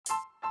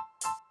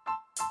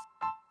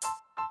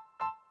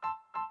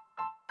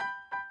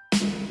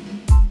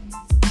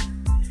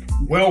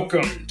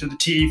Welcome to the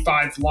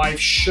TE5 Life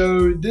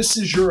Show. This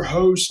is your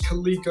host,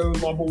 Kaliko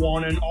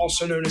Labawanan,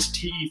 also known as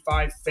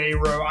TE5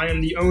 Pharaoh. I am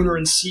the owner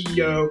and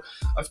CEO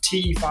of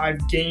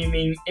TE5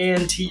 Gaming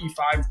and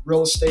TE5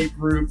 Real Estate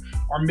Group.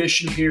 Our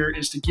mission here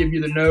is to give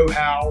you the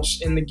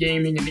know-hows in the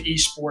gaming and the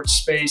esports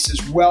space,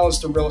 as well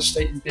as the real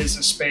estate and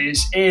business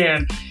space,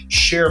 and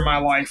share my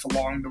life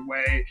along the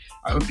way.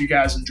 I hope you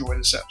guys enjoy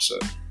this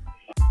episode.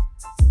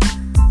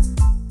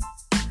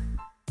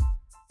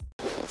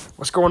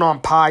 What's going on,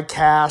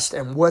 podcast,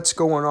 and what's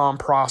going on,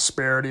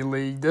 Prosperity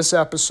League? This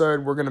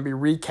episode, we're going to be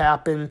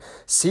recapping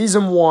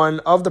Season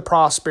 1 of the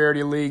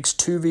Prosperity League's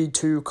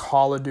 2v2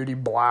 Call of Duty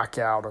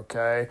Blackout,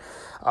 okay?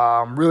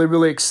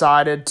 Really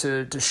excited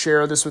to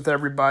share this with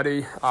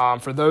everybody.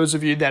 For those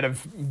of you that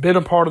have been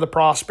a part of the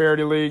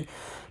Prosperity League,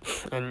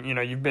 and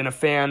you've been a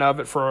fan of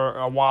it for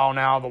a while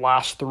now, the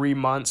last 3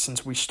 months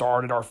since we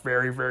started our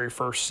very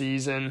first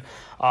season,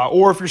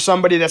 or if you're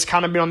somebody that's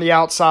kind of been on the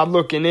outside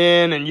looking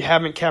in and you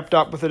haven't kept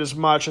up with it as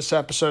much, this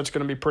episode's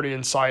going to be pretty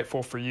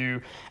insightful for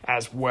you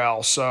as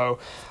well. So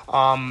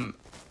I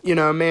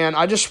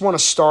just want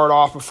to start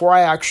off before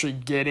I actually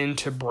get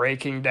into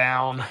breaking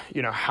down,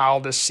 how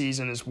this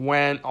season has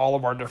went, all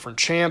of our different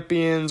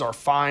champions, our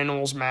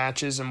finals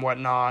matches and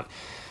whatnot.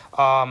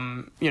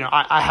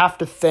 I have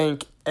to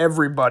thank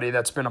everybody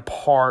that's been a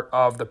part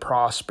of the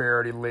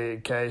Prosperity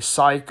League, okay?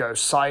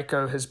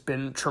 Psycho has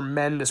been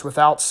tremendous.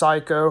 Without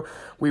Psycho,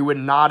 we would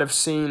not have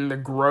seen the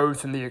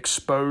growth and the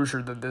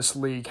exposure that this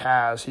league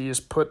has. He has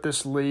put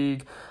this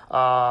league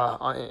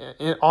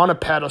on a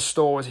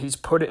pedestal. He's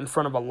put it in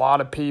front of a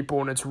lot of people,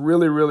 and it's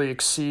really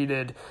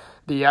exceeded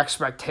the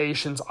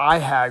expectations I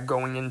had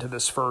going into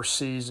this first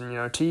season.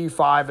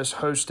 TE5 has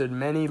hosted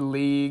many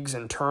leagues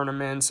and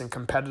tournaments and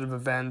competitive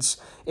events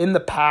in the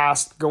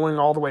past, going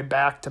all the way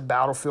back to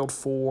Battlefield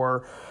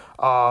 4,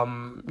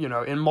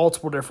 in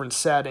multiple different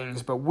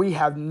settings, but we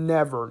have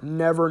never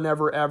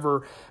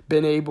ever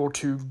been able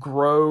to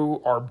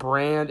grow our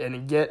brand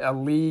and get a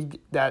league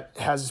that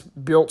has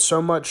built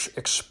so much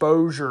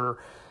exposure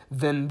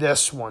than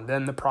this one,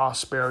 than the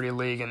Prosperity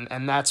League,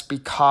 and that's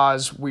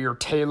because we are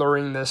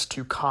tailoring this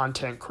to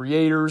content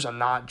creators and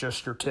not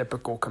just your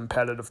typical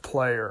competitive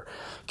player,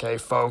 okay,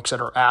 folks that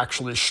are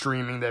actually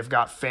streaming. They've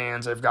got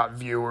fans, they've got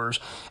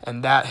viewers,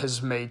 and that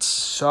has made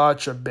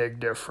such a big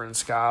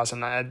difference, guys.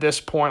 And at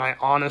this point, I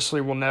honestly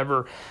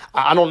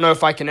I don't know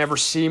if I can ever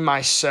see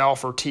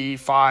myself or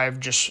TE5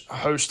 just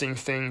hosting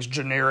things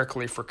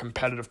generically for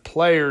competitive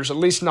players, at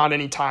least not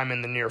anytime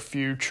in the near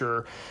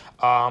future.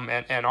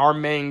 And our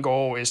main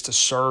goal is to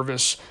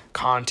service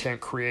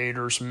content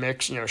creators,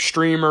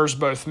 streamers,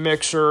 both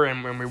Mixer,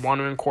 and when we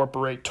want to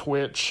incorporate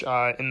Twitch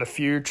in the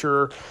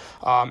future,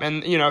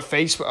 and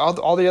Facebook,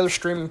 all the other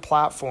streaming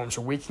platforms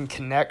where we can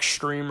connect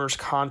streamers,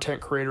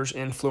 content creators,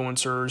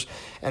 influencers,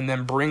 and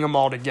then bring them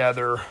all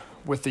together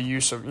with the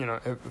use of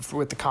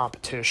with the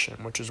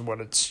competition, which is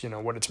what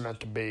it's meant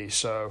to be.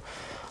 So.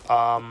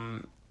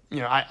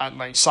 I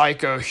like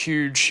Psycho,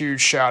 huge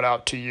shout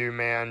out to you,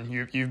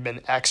 man. You've been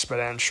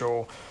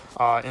exponential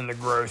in the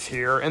growth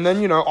here. And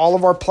then, all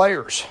of our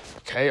players,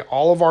 okay?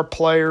 All of our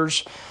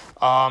players,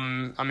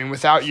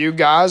 without you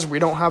guys, we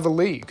don't have a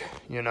league,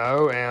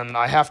 and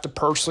I have to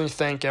personally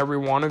thank every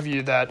one of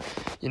you that,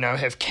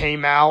 have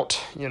came out,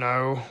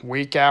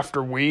 week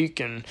after week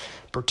and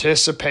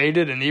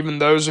participated, and even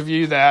those of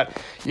you that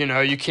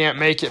you can't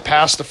make it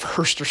past the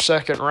first or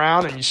second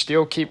round and you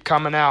still keep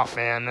coming out,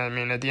 man.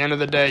 At the end of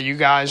the day, you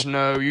guys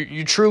know,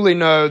 you truly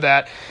know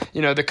that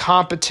the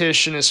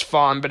competition is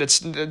fun, but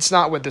it's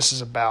not what this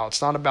is about.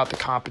 It's not about the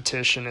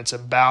competition. It's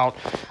about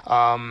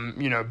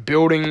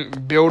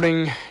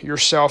building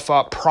yourself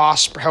up,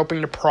 helping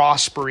to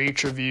prosper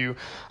each of you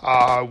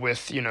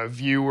with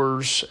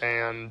viewers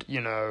and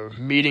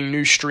meeting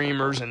new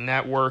streamers and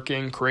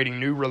networking, creating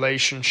new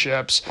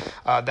relationships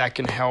that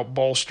can help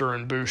bolster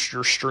and boost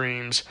your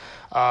streams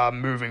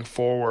moving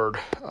forward,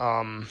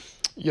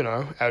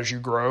 as you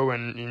grow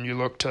and you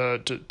look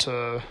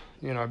to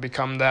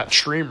become that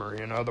streamer,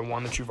 the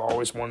one that you've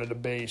always wanted to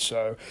be.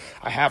 So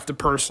I have to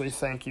personally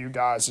thank you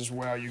guys as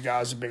well. You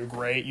guys have been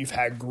great. You've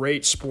had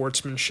great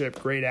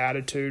sportsmanship, great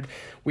attitude.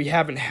 We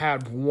haven't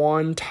had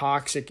one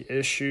toxic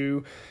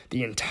issue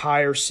the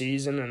entire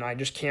season, and I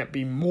just can't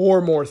be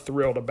more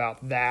thrilled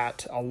about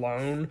that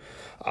alone.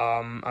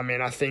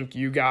 I think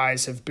you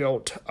guys have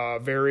built a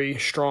very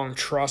strong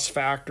trust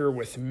factor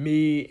with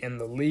me and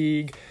the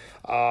league.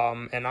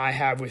 And I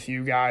have with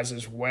you guys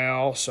as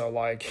well. So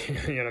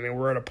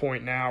we're at a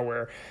point now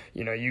where,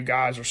 you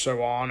guys are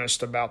so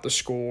honest about the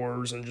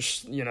scores and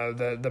just,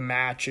 the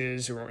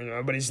matches,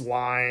 nobody's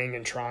lying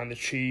and trying to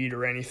cheat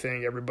or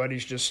anything.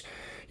 Everybody's just,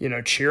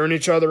 cheering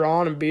each other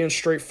on and being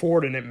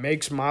straightforward. And it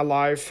makes my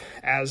life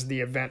as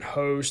the event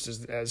host,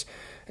 as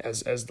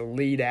the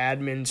lead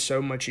admin,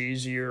 so much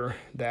easier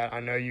that I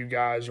know you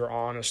guys are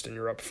honest and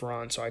you're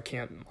upfront. So I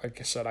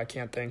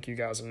can't thank you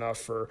guys enough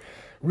for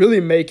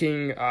really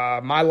making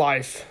my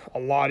life a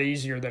lot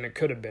easier than it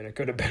could have been. It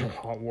could have been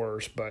a lot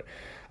worse, but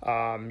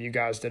You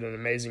guys did an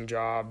amazing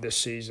job this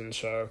season.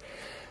 So,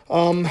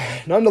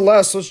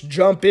 nonetheless, let's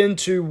jump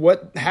into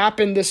what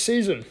happened this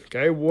season.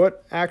 Okay,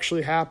 what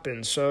actually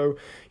happened? So,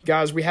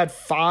 guys, we had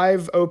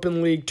 5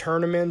 open league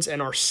tournaments,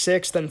 and our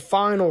 6th and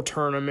final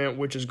tournament,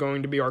 which is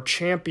going to be our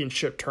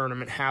championship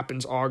tournament,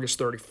 happens August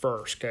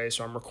 31st. Okay,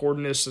 so I'm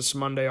recording this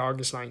Monday,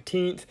 August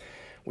 19th.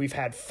 We've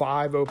had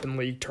 5 open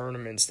league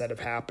tournaments that have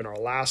happened. Our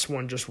last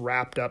one just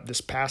wrapped up this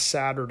past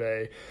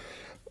Saturday,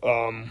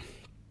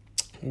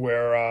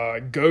 where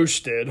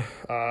Ghosted,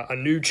 a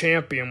new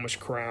champion, was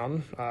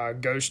crowned.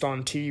 Ghost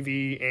on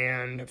TV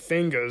and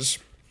Fingers,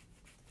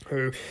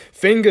 who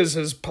Fingers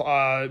has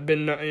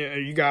been,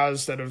 you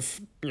guys that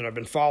have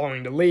been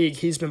following the league,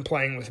 he's been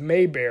playing with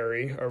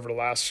Mayberry over the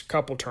last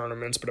couple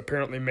tournaments, but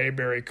apparently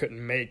Mayberry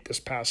couldn't make this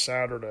past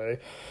Saturday.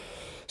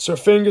 So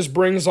Fingers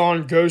brings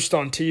on Ghost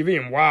on TV,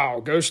 and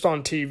wow, Ghost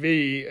on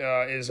TV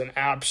is an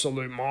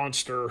absolute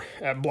monster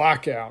at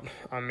Blackout.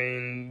 I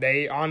mean,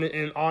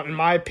 in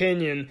my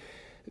opinion,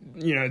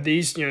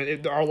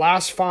 our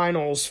last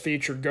finals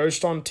featured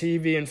Ghost on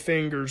TV and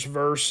Fingers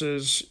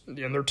versus,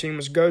 their team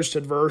was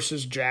Ghosted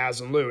versus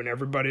Jazz and Lou. And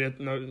everybody,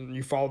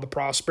 you follow the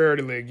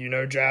Prosperity League,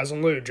 Jazz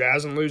and Lou.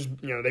 Jazz and Lou's,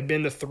 they've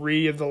been to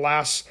 3 of the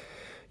last,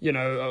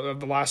 of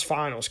the last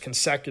finals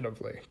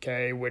consecutively,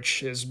 okay,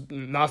 which is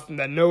nothing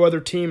that no other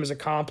team has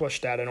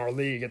accomplished that in our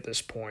league at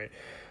this point.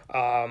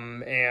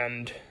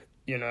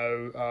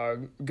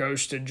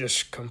 Ghosted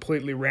just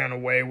completely ran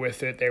away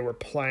with it. They were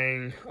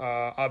playing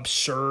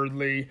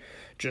absurdly,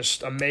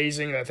 just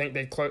amazing. I think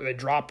they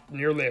dropped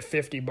nearly a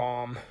 50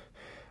 bomb,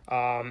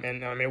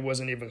 and I mean it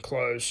wasn't even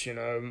close,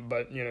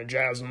 But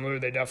Jazz and Lou,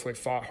 they definitely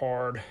fought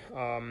hard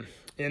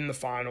in the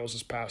finals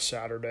this past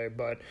Saturday.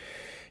 But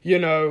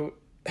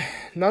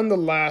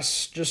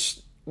nonetheless,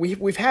 just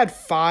we've had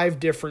 5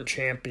 different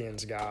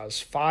champions, guys.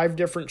 5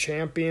 different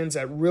champions.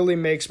 That really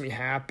makes me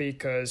happy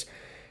because.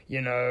 I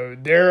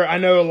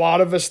know a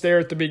lot of us there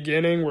at the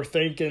beginning were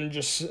thinking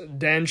just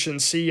Dench and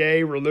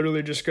CA were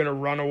literally just going to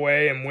run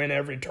away and win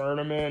every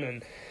tournament,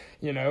 and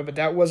but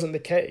that wasn't the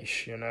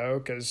case,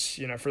 because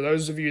for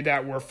those of you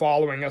that were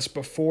following us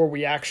before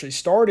we actually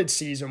started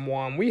season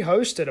 1, we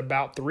hosted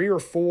about 3 or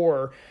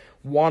 4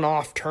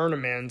 one-off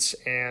tournaments,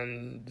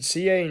 and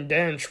CA and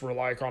Dench were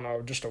like on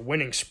just a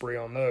winning spree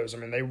on those. I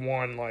mean, they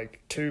won like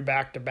 2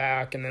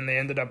 back-to-back, and then they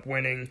ended up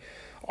winning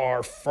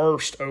our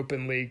first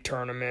open league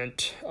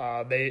tournament.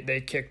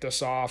 They kicked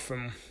us off,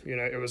 and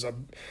it was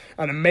an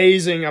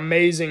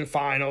amazing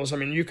finals. I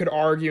mean, you could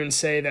argue and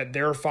say that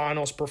their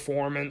finals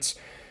performance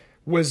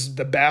was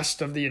the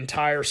best of the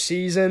entire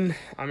season.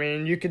 I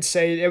mean, you could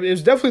say it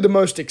was definitely the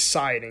most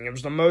exciting. It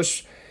was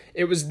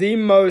the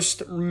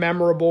most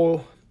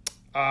memorable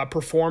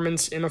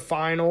performance in a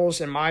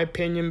finals, in my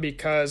opinion,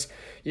 because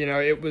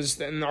it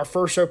was in our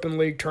first open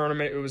league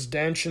tournament. It was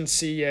Dench and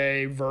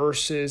CA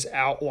versus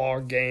Outlaw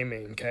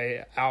Gaming,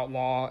 okay,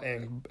 Outlaw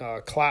and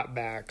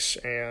Clapbacks,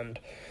 and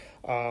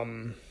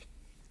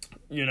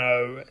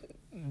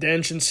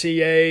Dench and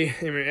CA.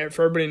 I mean, if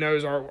everybody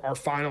knows, our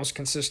finals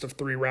consist of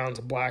 3 rounds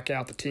of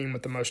Blackout. The team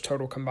with the most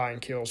total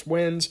combined kills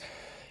wins.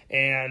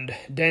 And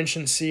Dench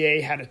and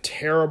CA had a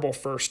terrible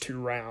first 2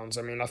 rounds.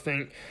 I mean, I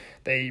think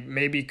they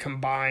maybe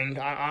combined,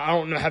 I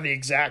don't know how the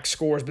exact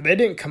scores, but they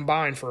didn't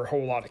combine for a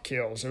whole lot of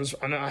kills.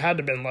 I had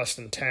to have been less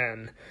than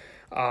 10.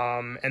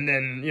 And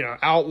then,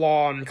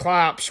 Outlaw and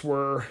Claps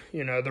were,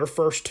 their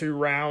first 2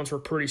 rounds were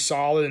pretty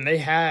solid, and they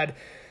had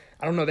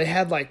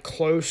like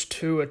close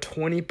to a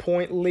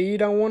 20-point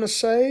lead, I want to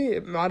say.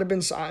 It might have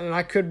been, and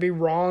I could be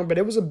wrong, but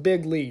it was a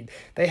big lead.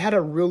 They had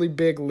a really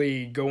big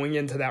lead going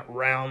into that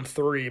round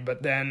 3,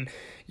 but then,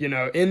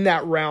 in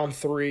that round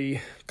 3,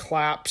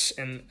 Claps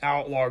and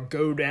Outlaw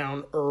go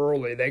down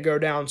early. They go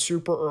down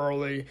super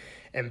early,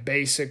 and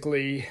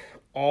basically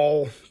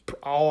all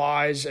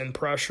eyes and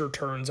pressure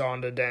turns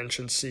on to Dench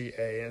and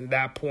CA. And at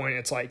that point,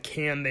 it's like,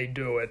 can they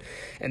do it?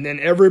 And then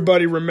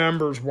everybody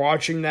remembers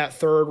watching that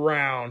 3rd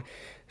round.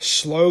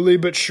 Slowly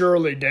but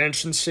surely,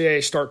 Dench and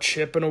CA start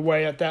chipping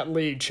away at that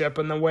lead.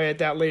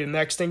 And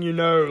next thing you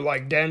know,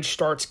 like Dench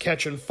starts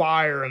catching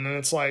fire, and then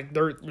it's like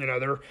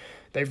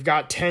they've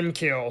got 10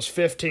 kills,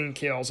 15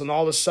 kills, and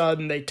all of a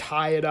sudden they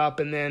tie it up,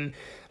 and then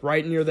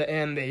right near the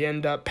end they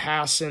end up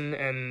passing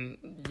and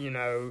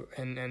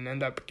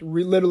end up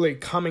literally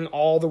coming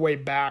all the way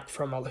back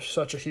from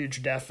such a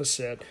huge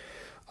deficit.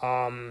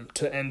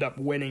 To end up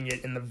winning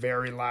it in the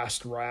very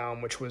last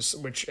round,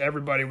 which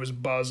everybody was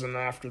buzzing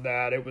after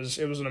that. It was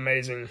an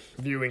amazing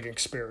viewing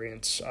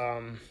experience,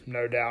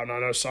 no doubt. And I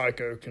know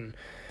Psycho can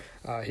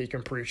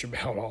preach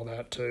about all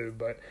that too.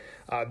 But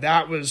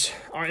that was,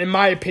 in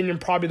my opinion,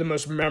 probably the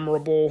most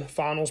memorable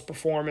finals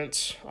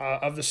performance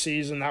of the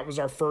season. That was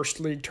our first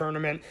league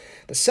tournament.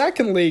 The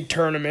second league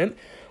tournament,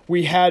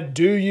 we had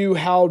Do You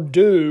How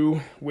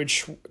Do,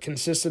 which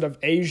consisted of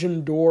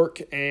Asian Dork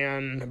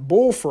and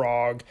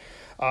Bullfrog.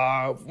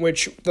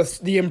 Which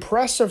the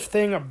impressive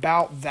thing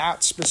about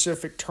that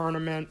specific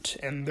tournament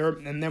and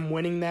them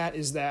winning that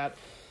is that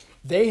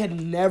they had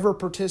never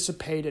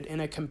participated in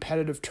a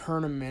competitive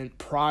tournament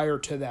prior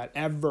to that,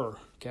 ever.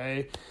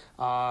 Okay,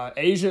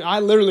 Asian.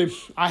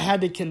 I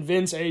had to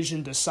convince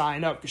Asian to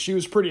sign up because she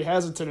was pretty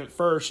hesitant at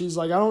first. She's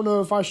like, I don't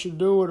know if I should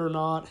do it or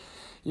not,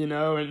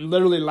 And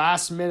literally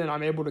last minute,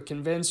 I'm able to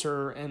convince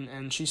her,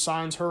 and she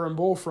signs her and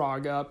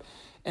Bullfrog up,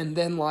 and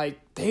then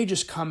they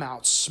just come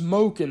out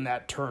smoking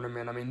that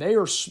tournament. I mean, they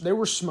were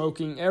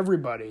smoking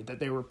everybody that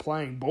they were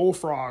playing.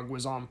 Bullfrog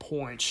was on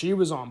point. She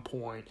was on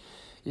point.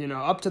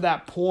 Up to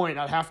that point,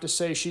 I'd have to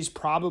say she's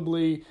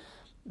probably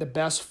the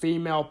best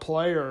female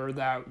player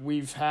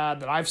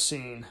that I've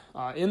seen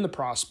in the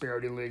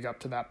Prosperity League up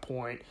to that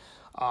point.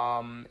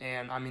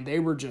 And I mean, they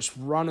were just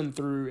running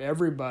through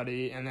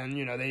everybody, and then,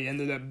 they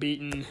ended up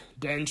beating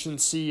Dench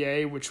and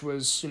CA, which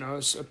was,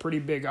 a pretty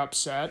big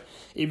upset,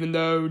 even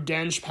though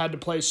Dench had to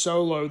play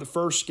solo the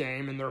first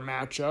game in their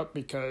matchup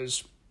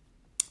because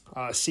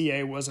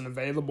CA wasn't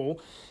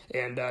available,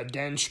 and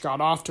Dench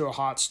got off to a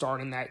hot start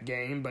in that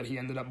game, but he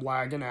ended up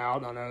lagging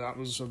out. I know that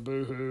was a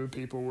boo-hoo.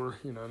 People were,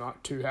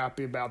 not too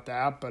happy about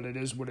that, but it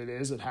is what it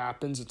is. It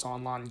happens. It's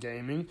online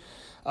gaming.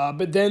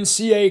 But then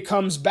CA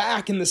comes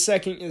back in the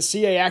second.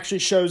 CA actually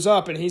shows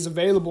up, and he's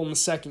available in the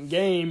second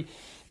game,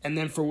 and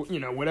then for,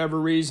 whatever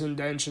reason,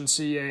 Dench and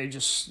CA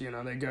just,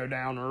 they go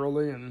down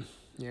early, and,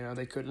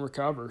 they couldn't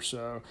recover.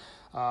 So,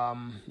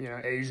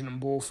 Asian and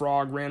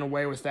Bullfrog ran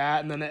away with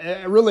that. And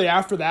then really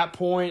after that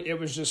point, it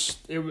was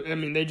just,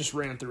 they just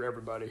ran through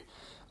everybody.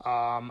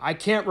 I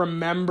can't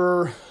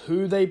remember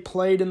who they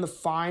played in the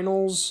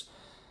finals.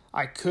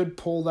 I could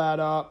pull that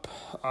up.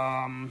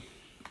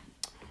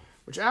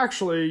 Which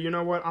actually, you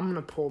know what? I'm going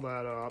to pull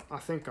that up. I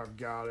think I've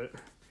got it.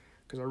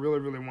 Because I really,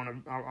 really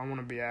want to, I want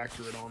to be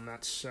accurate on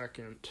that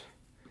second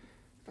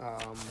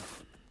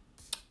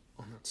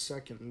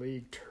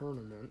league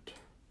tournament.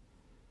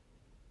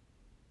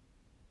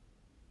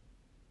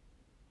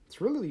 It's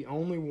really the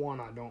only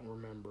one I don't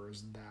remember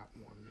is that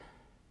one.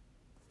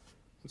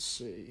 Let's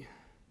see.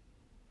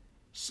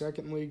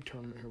 Second league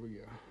tournament. Here we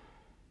go.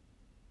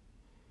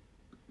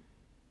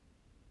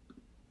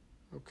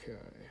 Okay.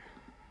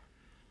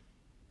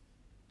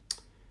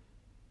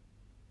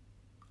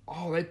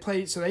 Oh, they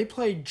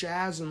played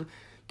Jazz and...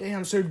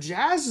 Damn, so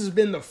Jazz has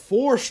been to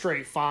 4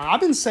 straight finals.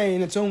 I've been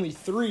saying it's only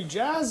 3.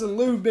 Jazz and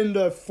Lou been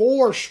to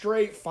 4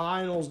 straight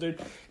finals, dude.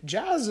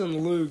 Jazz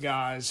and Lou,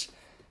 guys...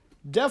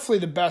 Definitely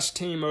the best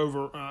team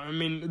over.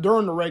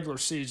 During the regular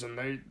season,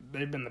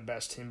 they've been the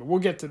best team. But we'll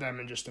get to them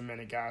in just a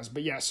minute, guys.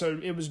 But yeah, so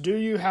it was Do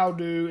You, How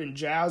Do, and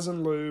Jazz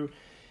and Lou.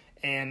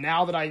 And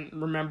now that I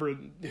remember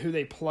who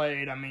they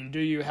played, Do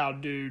You, How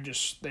Do,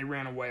 they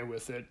ran away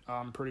with it.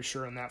 I'm pretty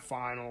sure in that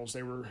finals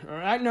they were.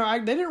 They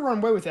didn't run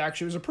away with it.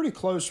 Actually, it was a pretty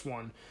close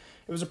one.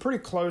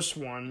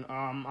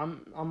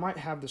 I might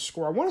have the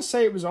score. I want to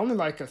say it was only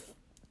like a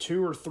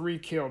 2 or 3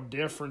 kill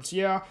difference.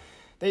 Yeah.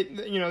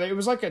 It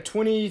was like a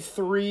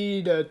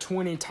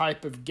 23-20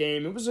 type of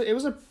game. It was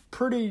a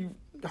pretty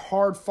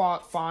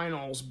hard-fought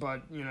finals,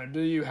 but,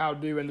 Do You, How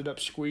Do ended up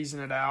squeezing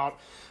it out.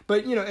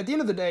 But, at the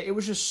end of the day, it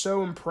was just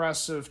so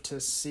impressive to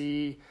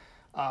see,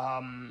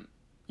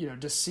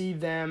 to see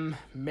them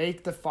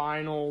make the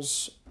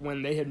finals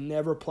when they had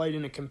never played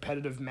in a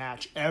competitive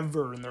match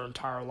ever in their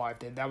entire life.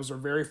 That was their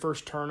very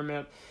first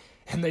tournament,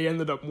 and they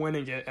ended up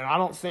winning it. And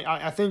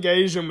I think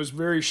Asian was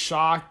very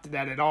shocked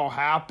that it all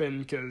happened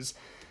because...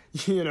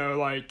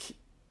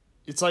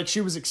 it's like she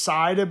was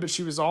excited, but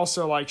she was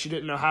also she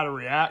didn't know how to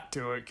react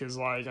to it because,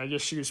 I guess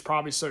she was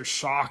probably so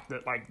shocked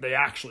that, they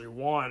actually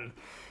won,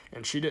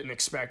 and she didn't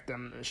expect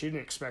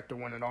to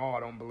win at all, I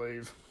don't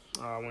believe,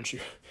 when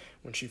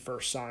she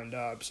first signed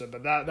up. So,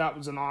 but that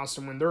was an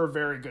awesome win. They're a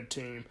very good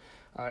team,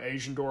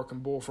 Asian Dork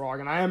and Bullfrog,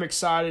 and I am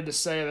excited to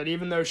say that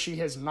even though she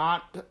has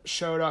not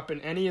showed up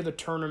in any of the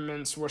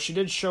tournaments, well, she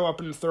did show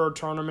up in the third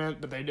tournament,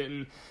 but they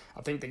didn't.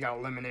 I think they got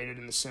eliminated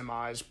in the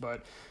semis,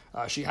 but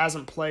she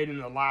hasn't played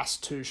in the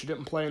last 2. She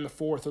didn't play in the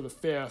 4th or the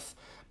 5th,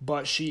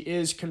 but she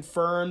is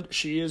confirmed.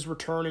 She is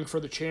returning for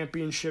the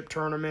championship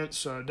tournament,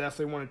 so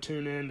definitely want to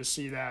tune in to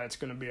see that. It's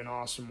going to be an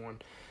awesome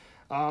one.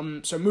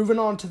 So moving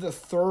on to the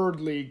third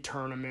league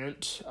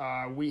tournament,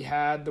 we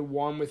had the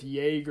one with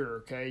Jaeger,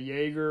 okay?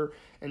 Jaeger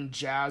and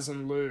Jazz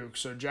and Lou.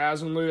 So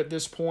Jazz and Lou at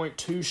this point,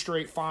 2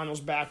 straight finals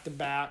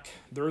back-to-back.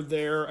 They're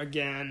there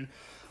again.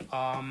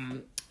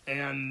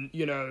 And,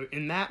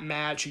 in that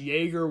match,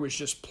 Jaeger was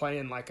just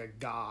playing like a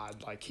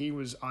god. He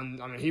was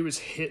he was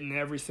hitting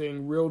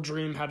everything. Real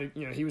Dream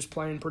he was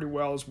playing pretty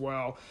well as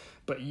well.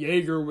 But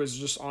Jaeger was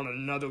just on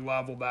another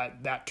level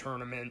that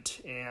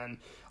tournament. And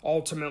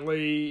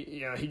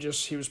ultimately,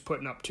 he was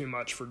putting up too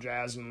much for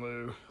Jazz and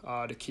Lou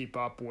to keep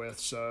up with.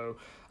 So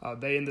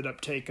they ended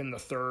up taking the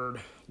third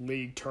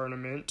league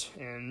tournament.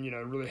 And,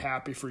 really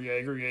happy for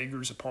Jaeger.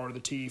 Jaeger's a part of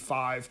the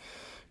T5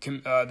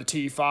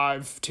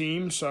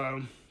 team.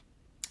 So...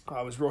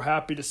 I was real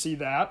happy to see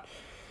that.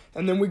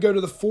 And then we go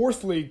to the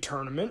fourth league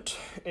tournament,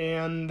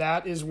 and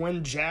that is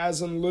when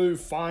Jazz and Lou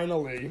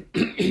finally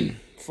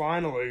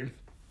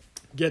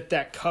get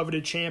that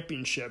coveted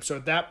championship. So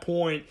at that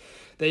point,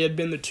 they had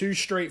been the 2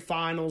 straight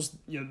finals.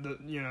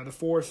 The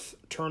fourth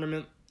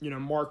tournament,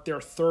 marked their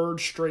 3rd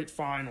straight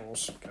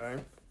finals.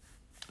 Okay,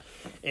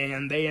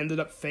 and they ended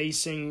up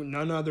facing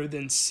none other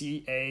than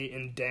CA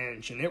and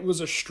Dench. And it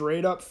was a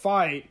straight-up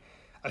fight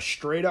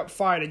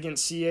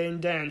against CA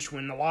and Dench,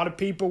 when a lot of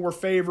people were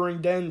favoring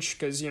Dench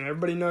because,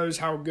 everybody knows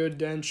how good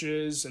Dench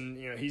is, and,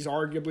 he's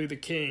arguably the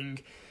king.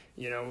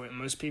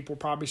 Most people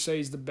probably say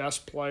he's the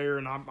best player,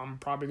 and I'm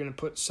probably going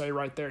to say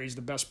right there he's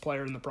the best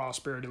player in the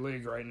Prosperity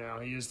League right now.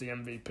 He is the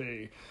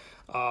MVP.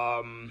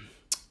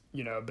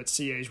 But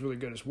CA is really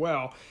good as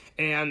well.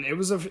 And it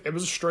was a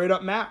straight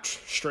up match,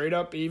 straight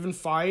up even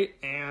fight,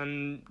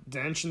 and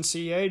Dench and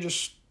CA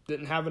just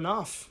didn't have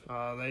enough.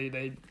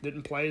 They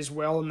didn't play as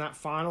well in that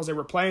finals. They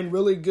were playing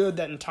really good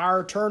that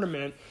entire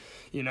tournament.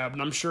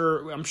 But I'm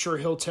sure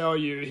he'll tell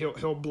you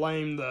he'll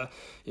blame the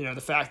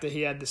fact that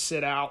he had to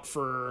sit out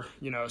for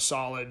a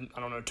solid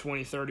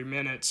 20-30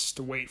 minutes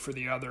to wait for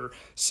the other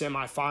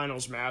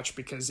semifinals match,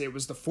 because it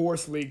was the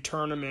fourth league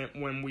tournament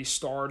when we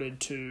started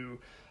to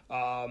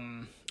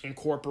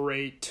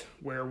incorporate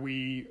where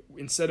we,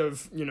 instead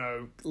of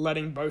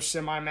letting both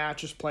semi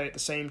matches play at the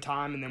same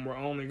time and then we're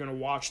only going to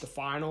watch the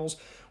finals,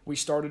 we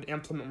started to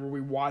implement where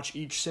we watch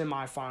each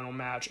semifinal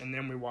match and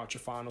then we watch a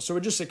final. So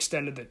it just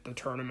extended the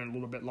tournament a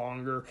little bit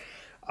longer.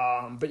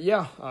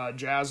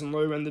 Jazz and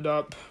Lou ended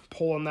up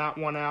pulling that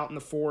one out in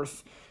the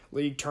fourth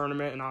league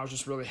tournament, and I was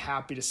just really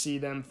happy to see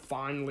them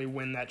finally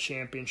win that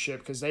championship,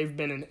 because they've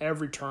been in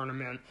every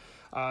tournament.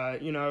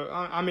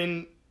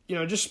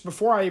 Just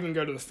before I even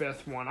go to the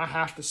fifth one, I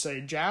have to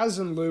say Jazz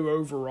and Lou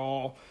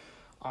overall,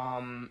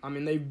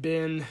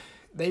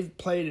 they've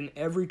played in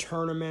every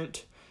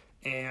tournament.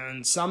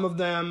 And some of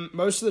them,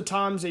 most of the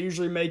times, they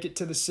usually make it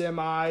to the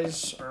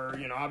semis, or,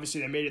 obviously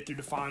they made it through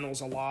the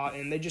finals a lot.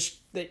 And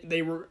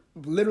they were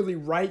literally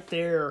right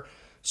there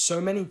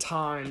so many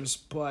times,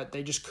 but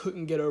they just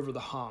couldn't get over the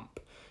hump.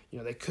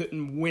 They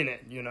couldn't win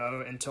it,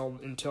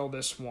 until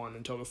this one,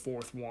 until the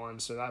fourth one.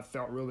 So that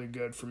felt really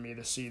good for me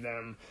to see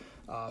them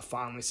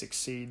finally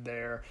succeed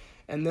there.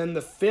 And then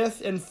the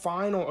fifth and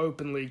final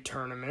Open League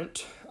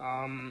tournament,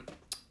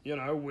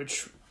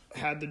 which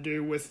had to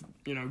do with,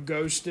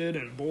 Ghosted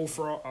and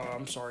Bullfrog,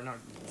 not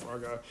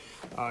Bullfrog,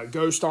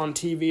 Ghost on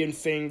TV and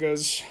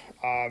Fingers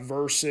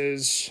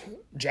versus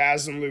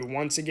Jazz and Lou.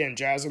 Once again,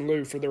 Jazz and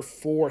Lou for their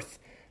fourth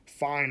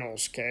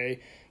finals,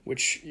 okay?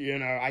 Which,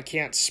 I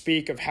can't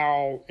speak of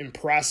how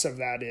impressive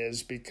that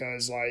is,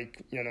 because,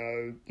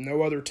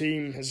 no other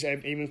team has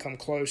even come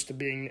close to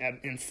being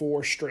in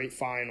four straight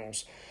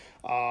finals.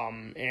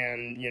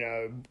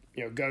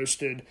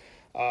 Ghosted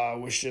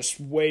was just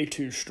way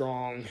too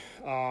strong.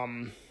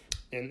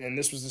 And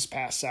this was this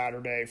past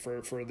Saturday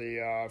for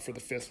the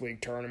fifth league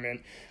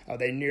tournament.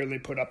 They nearly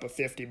put up a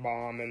 50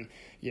 bomb, and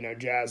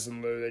Jazz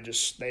and Lou, they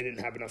didn't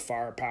have enough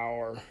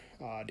firepower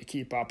to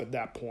keep up at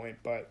that point.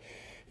 But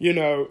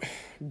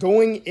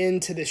going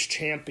into this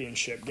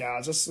championship,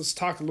 guys, let's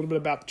talk a little bit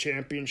about the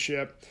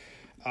championship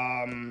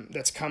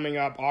that's coming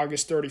up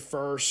August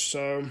 31st.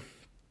 So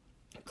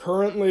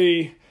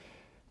currently,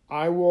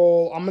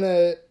 I'm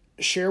gonna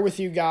share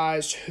with you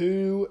guys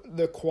who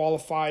the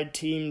qualified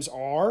teams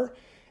are.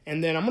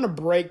 And then I'm going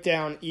to break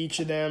down each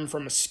of them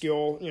from a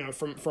skill,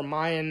 from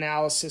my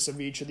analysis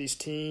of each of these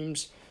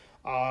teams.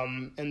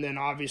 And then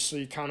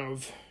obviously kind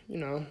of,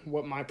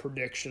 what my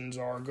predictions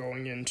are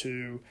going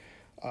into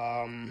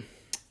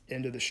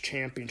this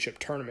championship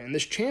tournament. And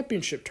this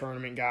championship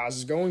tournament, guys,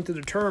 is going to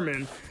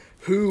determine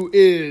who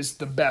is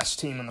the best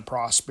team in the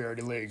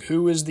Prosperity League,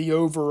 who is the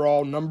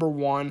overall number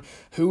one,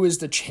 who is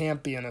the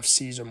champion of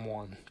Season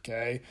 1,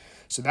 okay?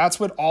 So that's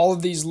what all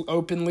of these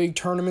Open League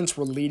tournaments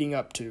were leading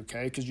up to,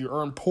 okay? Because you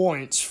earn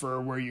points for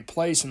where you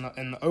place in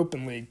the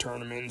Open League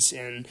tournaments,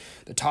 and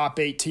the top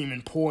 8 team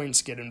in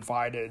points get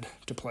invited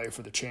to play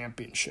for the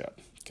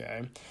championship,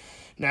 okay?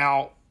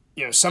 Now,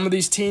 some of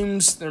these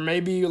teams, there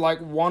may be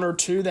one or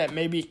two that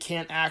maybe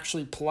can't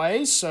actually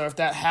play. So if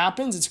that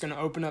happens, it's going to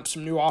open up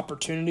some new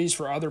opportunities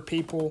for other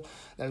people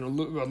that are a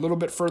little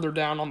bit further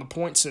down on the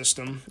point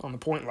system, on the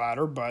point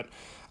ladder. But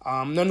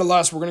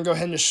nonetheless, we're going to go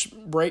ahead and just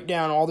break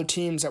down all the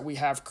teams that we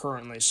have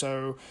currently.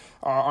 So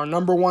our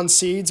number one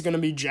seed is going to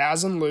be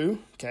Jazz and Lou.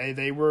 Okay,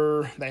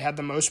 they had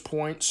the most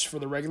points for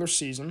the regular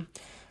season.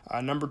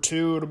 Number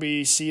 2, it'll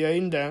be CA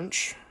and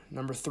Dench.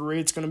 Number 3,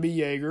 it's going to be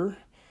Jaeger.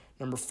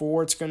 Number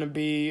 4, it's going to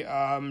be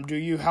Do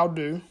You How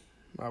Do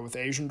with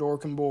Asian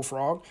Dork and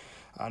Bullfrog.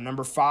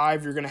 Number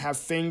 5, you're going to have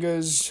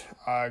Fingers,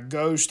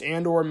 Ghost,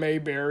 and or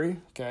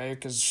Mayberry, okay,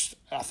 because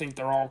I think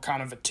they're all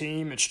kind of a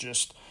team. It's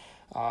just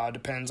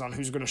depends on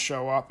who's going to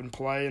show up and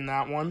play in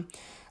that one.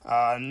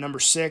 Number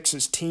 6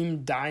 is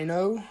Team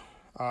Dino,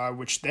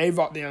 which they've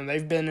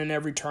been in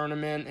every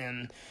tournament,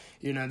 and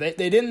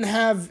they didn't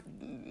have.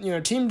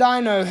 Team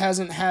Dino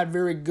hasn't had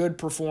very good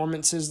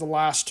performances the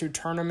last 2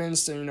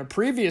 tournaments. And,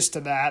 previous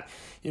to that,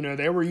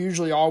 they were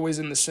usually always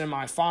in the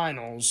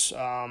semifinals.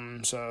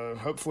 So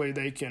hopefully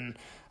they can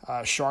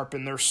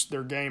sharpen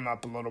their game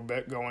up a little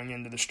bit going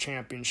into this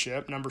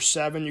championship. Number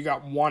 7, you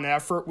got One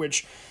Effort,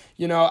 which,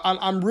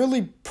 I'm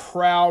really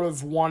proud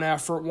of One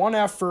Effort. One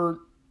Effort,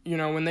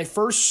 when they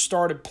first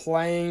started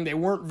playing, they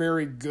weren't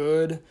very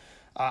good.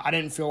 I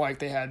didn't feel like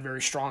they had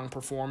very strong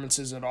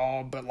performances at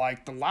all, but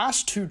like the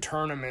last two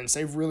tournaments,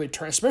 they've really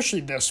turned,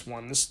 especially this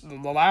one,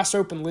 the last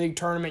Open League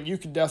tournament, you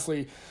could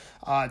definitely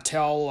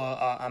tell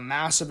a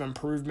massive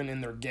improvement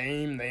in their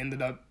game. They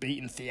ended up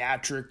beating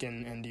Theatric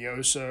and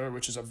Dioso,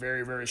 which is a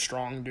very, very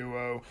strong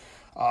duo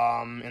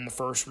in the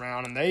first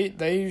round, and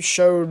they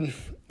showed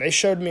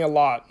me a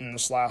lot in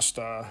this last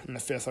in the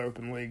fifth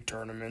Open League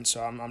tournament.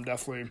 So I'm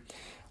definitely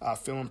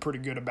feeling pretty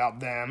good about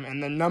them.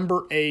 And then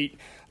number 8,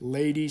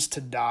 ladies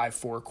to die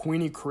for,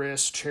 Queenie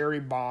Chris, Cherry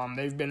Bomb.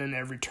 They've been in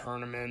every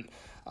tournament,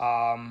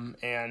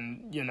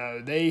 and you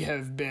know they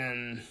have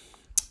been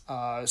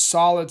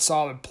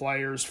solid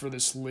players for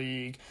this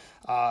league.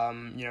 You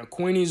know,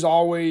 Queenie's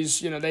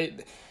always,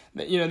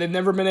 they've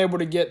never been able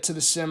to get to the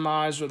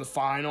semis or the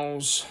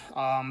finals,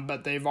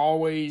 but they've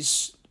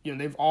always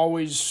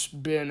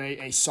been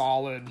a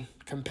solid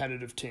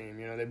competitive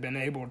team. You know, they've been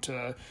able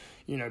to,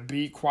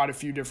 beat quite a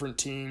few different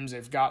teams.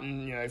 They've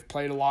gotten, they've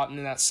played a lot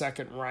in that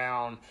second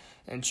round,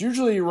 and it's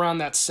usually around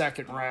that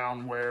second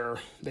round where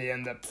they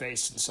end up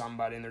facing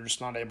somebody and they're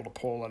just not able to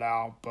pull it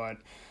out. But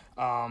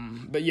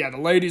yeah, the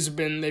ladies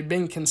they've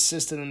been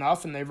consistent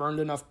enough, and they've earned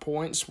enough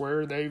points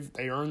where they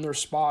earned their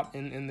spot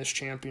in this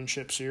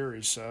championship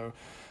series. So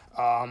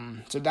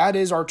that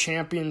is our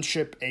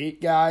championship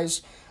 8,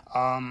 guys.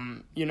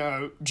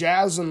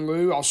 Jazz and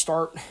Lou, I'll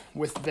start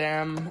with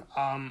them.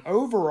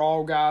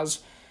 Overall, guys,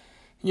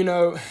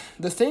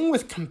 the thing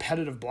with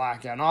competitive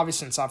blackout, and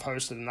obviously since I've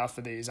hosted enough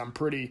of these, I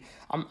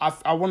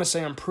want to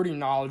say I'm pretty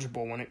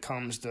knowledgeable when it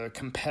comes to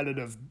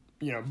competitive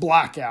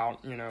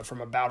blackout,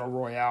 from a battle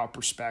royale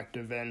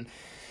perspective. And,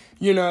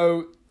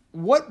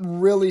 what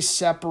really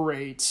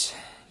separates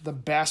the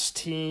best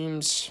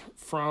teams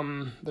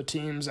from the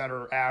teams that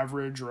are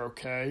average or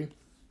okay,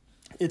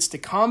 it's the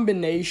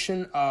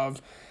combination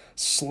of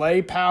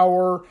slay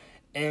power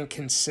and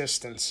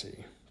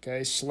consistency.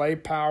 Okay, slay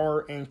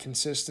power and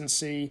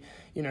consistency.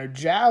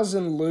 Jazz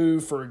and Lou,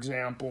 for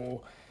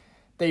example,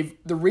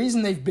 the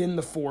reason they've been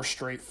the 4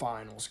 straight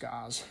finals,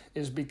 guys,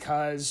 is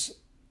because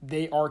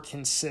they are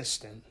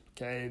consistent.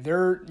 Okay,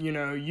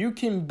 you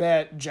can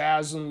bet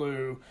Jazz and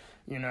Lou,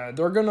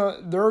 they're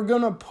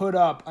gonna put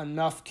up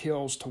enough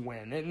kills to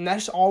win, and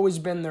that's always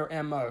been their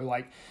MO.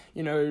 Like,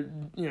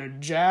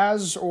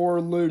 Jazz or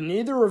Lou,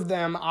 neither of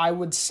them, I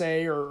would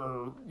say,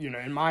 or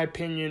in my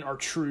opinion, are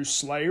true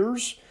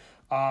slayers.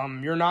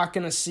 You're not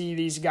going to see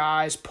these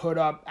guys put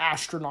up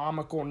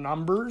astronomical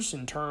numbers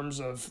in terms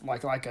of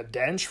like a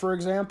Dench, for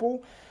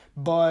example,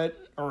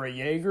 or a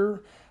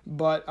Jaeger,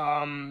 but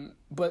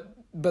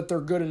they're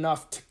good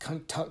enough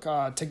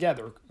to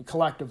together,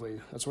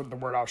 collectively. That's what the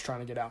word I was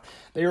trying to get out.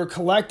 They are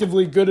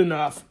collectively good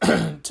enough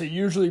to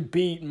usually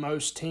beat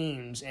most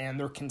teams, and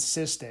they're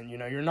consistent.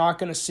 You're not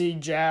going to see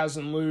Jazz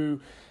and Lou,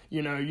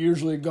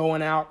 usually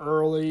going out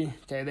early.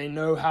 Okay, they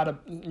know how to,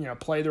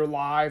 play their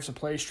lives, to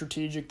play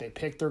strategic. They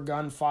pick their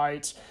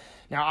gunfights.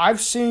 Now,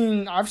 I've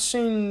seen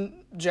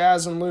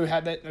Jazz and Lou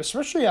had that,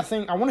 especially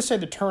I want to say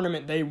the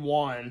tournament they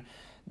won.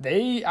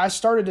 I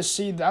started to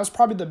see that was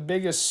probably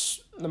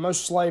the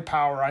most slay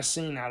power I've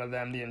seen out of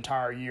them the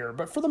entire year.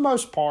 But for the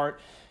most part,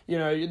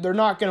 they're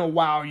not going to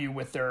wow you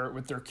with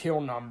their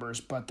kill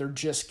numbers, but they're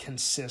just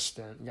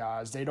consistent,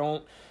 guys. They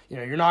don't,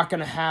 you're not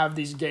going to have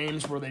these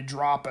games where they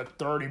drop a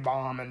 30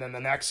 bomb and then the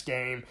next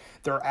game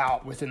they're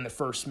out within the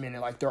first minute.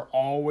 Like, they're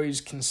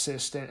always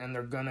consistent, and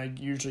they're going to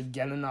usually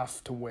get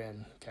enough to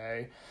win,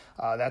 okay?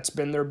 That's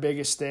been their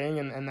biggest thing,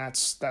 and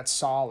that's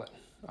solid.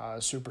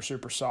 Super,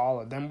 super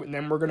solid.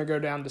 Then we're going to go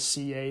down to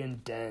CA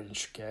and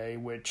Dench, okay,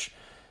 which,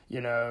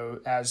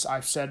 as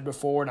I've said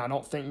before, and I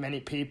don't think many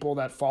people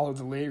that follow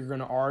the league are going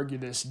to argue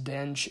this,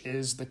 Dench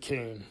is the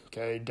king,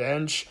 okay?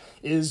 Dench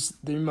is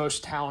the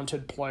most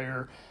talented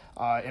player,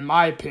 in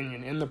my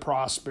opinion, in the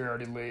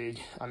Prosperity League.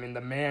 I mean,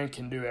 the man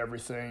can do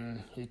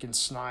everything. He can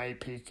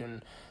snipe.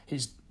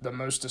 He's the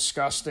most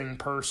disgusting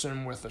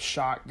person with a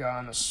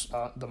shotgun,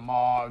 the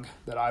MOG,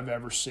 that I've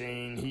ever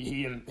seen.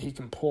 He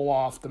can pull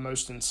off the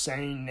most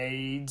insane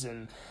nades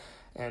and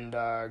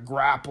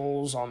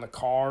grapples on the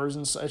cars,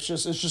 and it's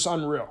just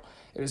unreal.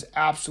 It is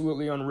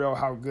absolutely unreal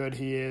how good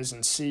he is,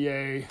 and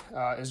CA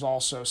is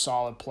also a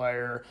solid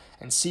player,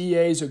 and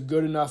CA is a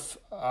good enough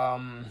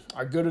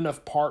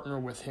partner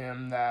with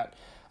him that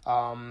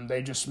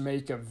they just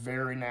make a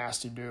very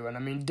nasty duo. And I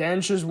mean,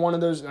 Dench is one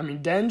of those. I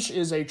mean, Dench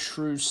is a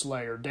true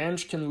slayer.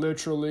 Dench can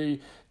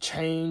literally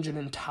change an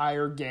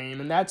entire game,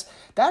 and that's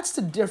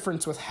the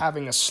difference with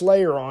having a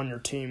slayer on your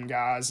team,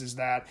 guys, is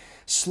that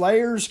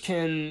slayers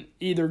can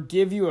either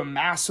give you a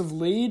massive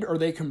lead or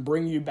they can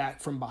bring you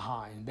back from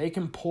behind. They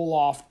can pull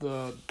off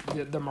the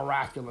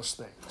miraculous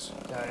things.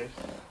 Okay,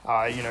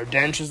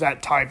 Dench is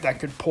that type that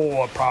could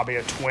pull probably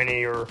a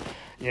 20 or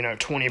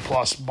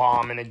 20-plus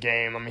bomb in a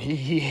game. I mean,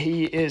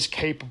 he is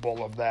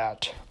capable of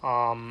that.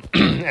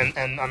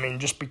 And I mean,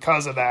 just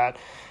because of that,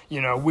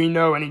 we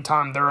know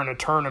anytime they're in a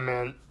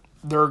tournament,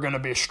 they're going to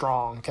be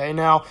strong. Okay,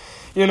 now,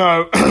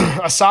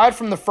 aside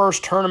from the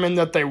first tournament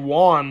that they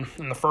won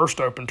in the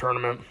first Open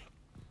tournament,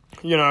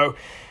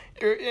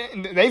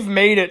 they've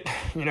made it,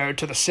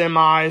 to the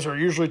semis or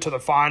usually to the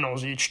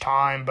finals each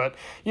time. But,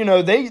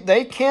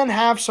 they can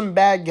have some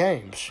bad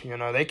games.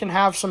 They can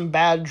have some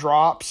bad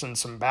drops and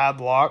some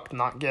bad luck,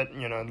 not get,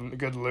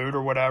 good loot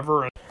or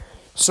whatever.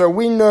 So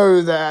we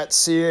know that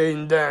CA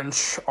and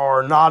Dench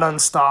are not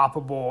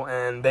unstoppable,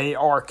 and they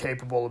are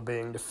capable of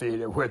being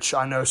defeated, which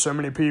I know so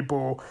many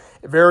people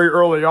very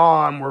early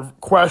on were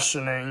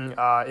questioning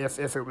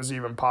if it was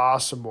even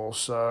possible.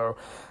 So,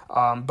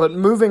 but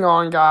moving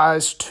on,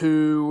 guys,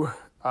 to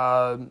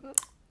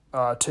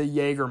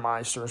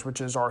Jägermeisters, which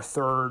is our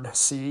third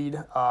seed.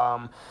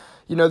 The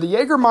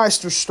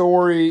Jägermeister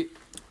story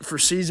for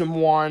season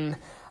 1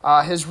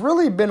 has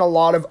really been a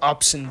lot of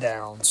ups and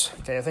downs.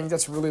 Okay, I think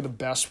that's really the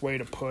best way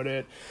to put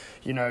it.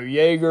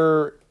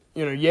 Jaeger,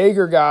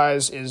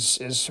 guys,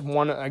 is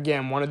one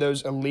of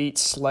those elite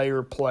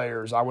Slayer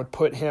players. I would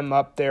put him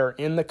up there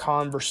in the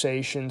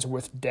conversations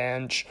with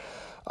Dench.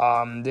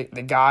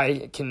 The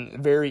guy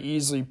can very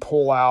easily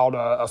pull out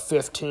a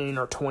 15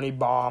 or 20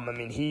 bomb. I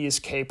mean, he is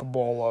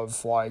capable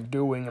of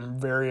doing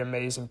very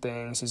amazing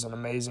things. He's an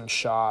amazing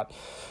shot.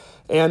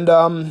 And,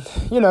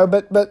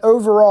 but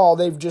overall,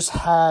 they've just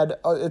had,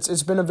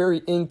 it's been a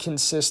very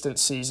inconsistent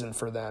season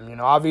for them.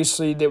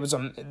 Obviously they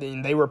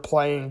were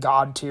playing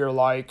God tier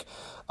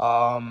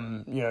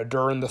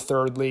during the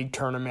third league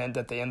tournament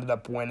that they ended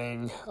up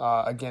winning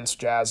against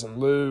Jazz and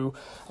Lou.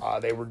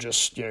 They were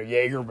just,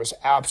 Jaeger was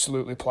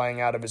absolutely playing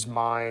out of his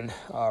mind.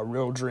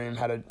 Real Dream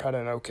had an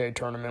okay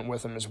tournament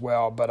with him as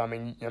well. But, I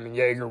mean,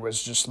 Jaeger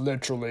was just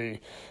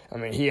literally,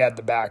 he had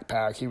the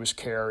backpack. He was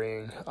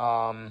carrying.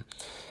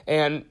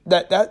 And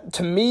that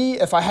to me,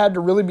 if I had to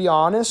really be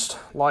honest,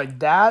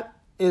 that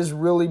has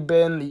really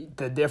been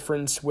the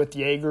difference with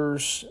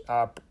Jaeger's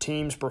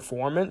team's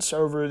performance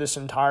over this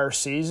entire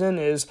season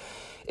is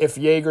if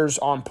Jaeger's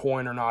on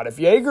point or not. If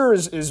Jaeger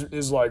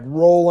is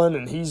rolling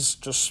and he's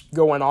just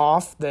going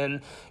off,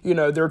 then,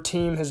 their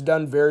team has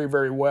done very,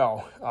 very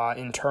well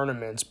in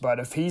tournaments. But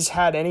if he's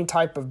had any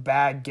type of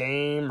bad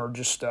game or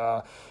just,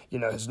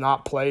 has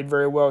not played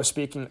very well,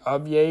 speaking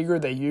of Jaeger,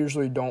 they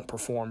usually don't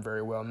perform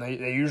very well. And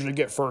they usually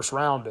get first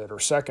rounded or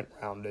second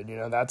rounded.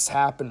 That's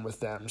happened with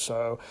them.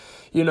 So,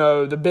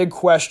 the big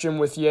question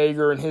with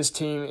Jaeger and his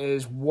team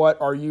is what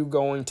are you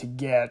going to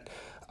get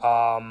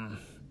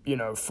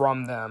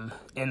from them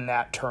in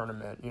that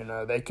tournament.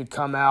 They could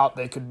come out,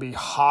 they could be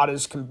hot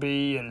as can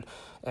be and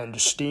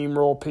just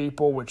steamroll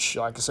people, which,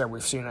 like I said,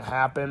 we've seen it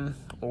happen,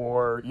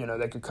 or,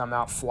 they could come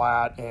out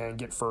flat and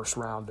get first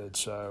rounded.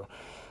 So,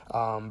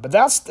 but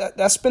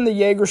that's been the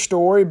Jaeger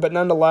story, but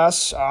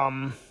nonetheless,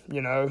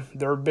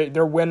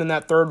 they're winning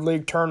that third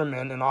league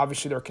tournament, and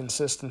obviously their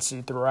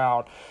consistency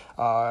throughout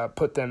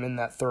put them in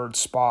that third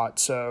spot.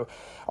 So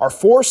our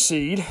fourth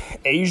seed,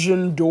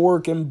 Asian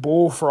Dork and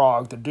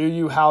Bullfrog, the Do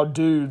You How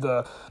Do,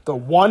 the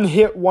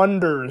one-hit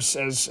wonders,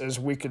 as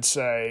we could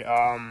say.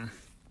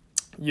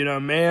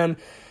 Man,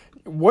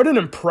 what an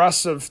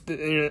impressive,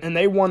 and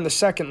they won the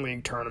second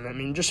league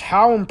tournament. Just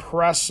how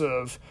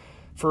impressive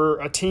for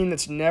a team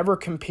that's never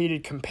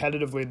competed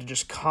competitively to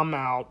just come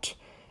out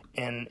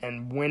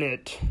and win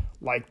it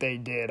like they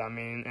did.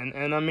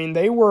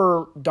 They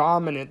were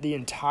dominant the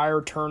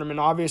entire tournament.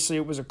 Obviously,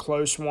 it was a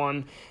close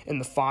one in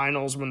the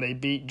finals when they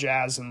beat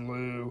Jazz and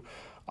Lou.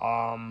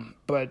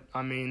 But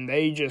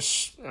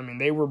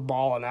they were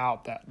balling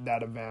out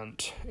that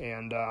event.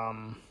 And,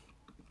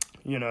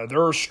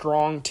 they're a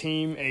strong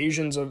team.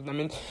 Asians,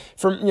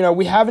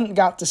 we haven't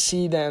got to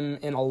see them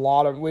in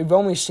we've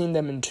only seen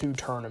them in 2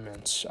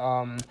 tournaments.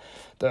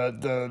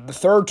 The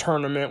third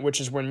tournament, which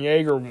is when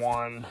Jaeger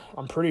won,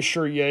 I'm pretty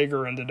sure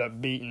Jaeger ended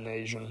up beating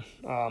Asian.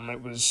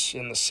 It was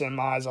in the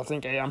semis.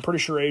 I'm pretty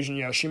sure Asian,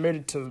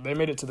 they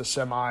made it to the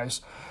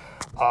semis.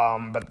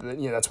 But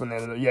that's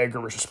when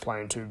Jaeger was just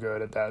playing too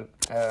good at that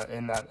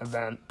in that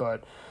event.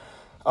 But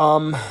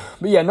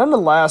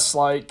nonetheless,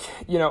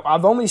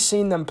 I've only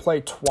seen them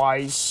play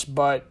twice,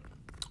 but,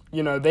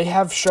 they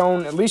have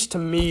shown, at least to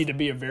me, to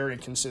be a very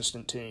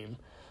consistent team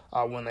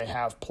when they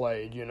have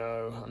played,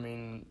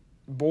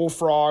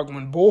 Bullfrog,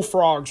 when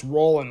Bullfrog's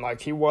rolling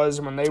like he was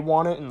when they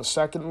won it in the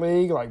second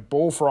league,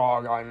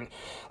 Bullfrog,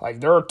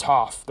 they're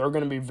tough. They're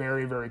going to be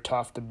very, very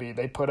tough to beat.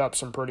 They put up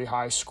some pretty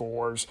high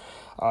scores.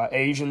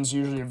 Asian's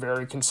usually a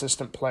very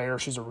consistent player.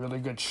 She's a really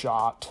good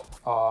shot.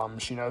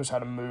 She knows how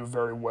to move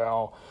very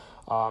well.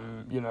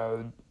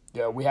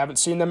 We haven't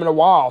seen them in a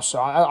while, so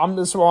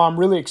I'm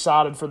really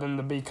excited for them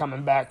to be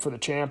coming back for the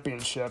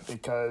championship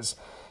because,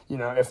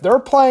 if they're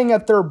playing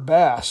at their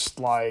best,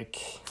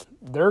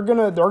 they're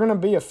gonna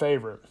be a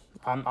favorite.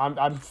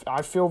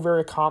 I feel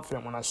very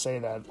confident when I say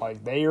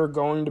that. They are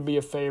going to be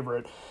a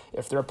favorite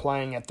if they're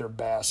playing at their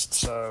best.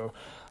 So,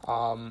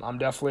 I'm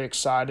definitely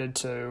excited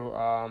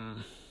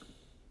to,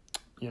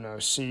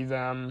 see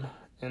them.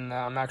 And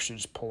I'm actually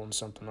just pulling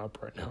something up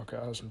right now,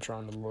 guys. I'm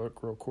trying to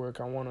look real quick.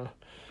 I want to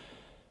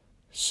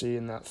see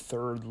in that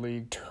third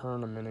league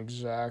tournament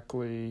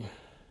exactly.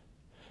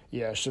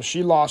 Yeah, so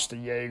she lost to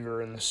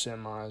Jaeger in the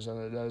semis,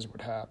 and that is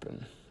what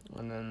happened.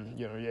 And then,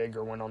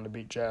 Jaeger went on to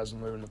beat Jazz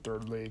and Lou in the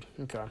third league.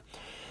 Okay.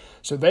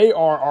 So they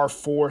are our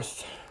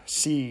fourth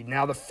seed.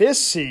 Now the 5th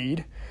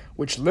seed,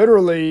 which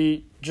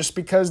literally just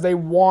because they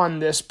won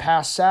this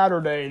past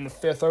Saturday in the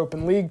 5th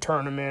Open League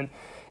tournament,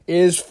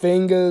 is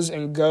Fingas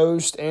and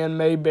Ghost and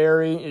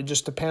Mayberry. It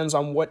just depends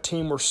on what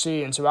team we're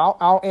seeing. So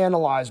I'll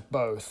analyze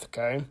both,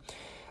 okay?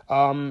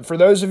 For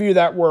those of you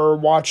that were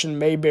watching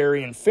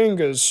Mayberry and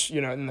Fingas,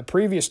 in the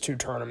previous 2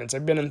 tournaments,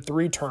 they've been in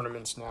 3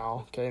 tournaments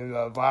now, okay?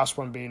 The last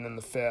one being in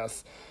the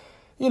 5th.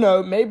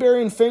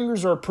 Mayberry and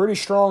Fingas are a pretty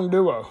strong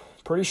duo.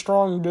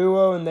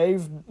 And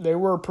they've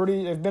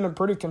been a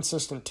pretty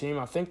consistent team.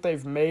 I think they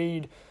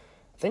made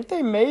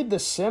the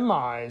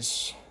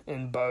semis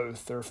in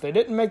both, or if they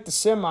didn't make the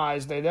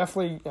semis, they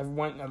definitely have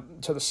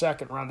went to the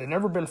second round. They've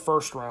never been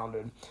first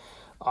rounded.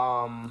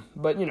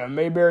 But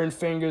Mayberry and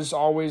Fingas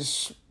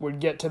always would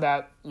get to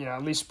that,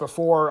 at least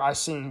before I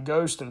seen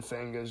Ghost and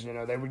Fingas,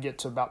 they would get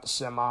to about the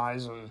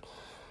semis, and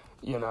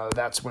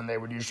that's when they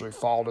would usually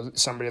fall to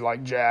somebody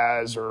like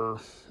Jazz or,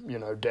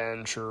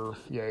 Dench or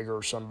Jaeger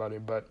or somebody.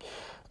 But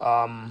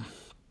both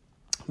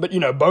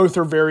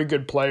are very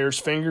good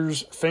players.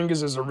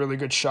 Fingas is a really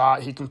good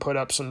shot. He can put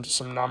up some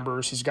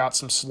numbers. He's got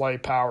some sleigh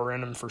power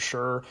in him for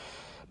sure.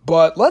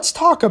 But let's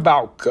talk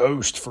about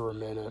Ghost for a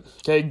minute.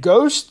 Okay,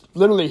 Ghost,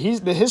 literally,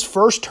 his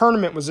first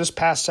tournament was this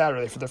past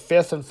Saturday. For the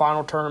 5th and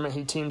final tournament,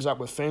 he teams up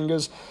with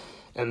Fingas.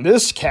 And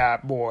this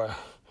cat, boy,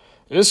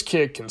 this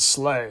kid can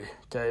slay.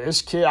 Okay,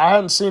 this kid, I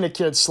haven't seen a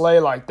kid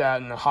slay like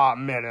that in a hot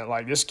minute.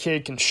 Like, this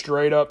kid can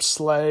straight up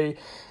slay.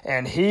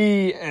 And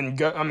him and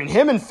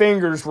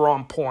Fingas were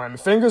on point.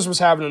 Fingas was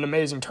having an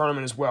amazing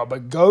tournament as well.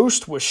 But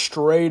Ghost was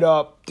straight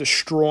up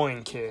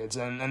destroying kids.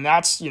 And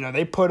that's,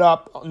 they put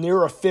up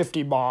near a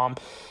 50 bomb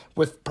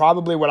with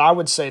probably what I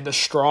would say the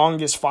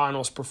strongest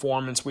finals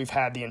performance we've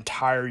had the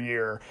entire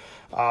year.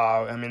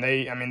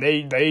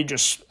 They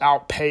just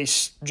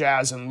outpaced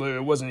Jazz and Lou.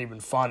 It wasn't even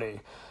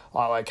funny.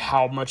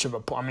 How much of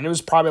it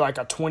was probably like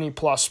a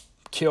 20-plus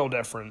kill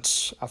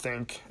difference, I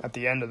think, at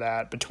the end of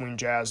that between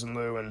Jazz and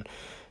Lou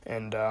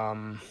and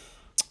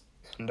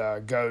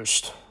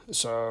Ghost.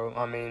 So,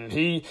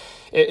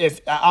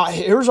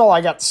 here's all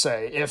I got to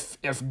say.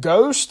 If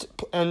Ghost,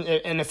 and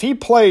if he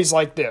plays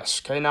like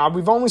this, okay, now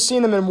we've only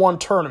seen him in 1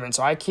 tournament,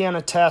 so I can't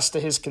attest to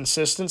his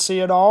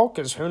consistency at all,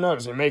 because who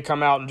knows, he may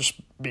come out and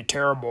just be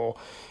terrible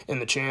in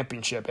the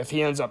championship if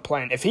he ends up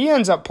playing. If he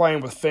ends up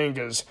playing with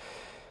Fingas,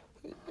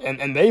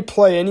 and they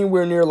play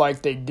anywhere near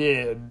like they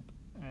did,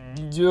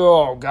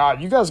 oh God,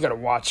 you guys got to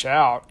watch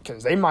out,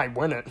 because they might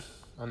win it.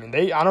 I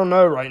don't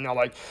know right now.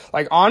 Like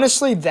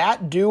honestly,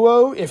 that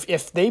duo,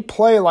 if they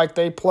play like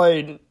they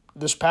played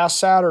this past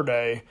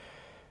Saturday,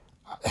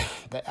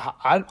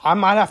 I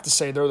might have to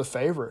say they're the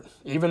favorite,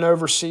 even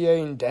over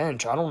CA and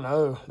Dench. I don't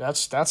know.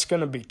 That's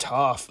going to be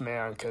tough,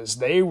 man, because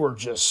they were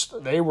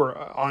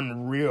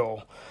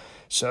unreal.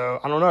 So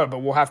I don't know,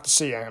 but we'll have to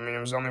see. It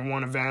was only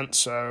 1 event,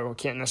 so we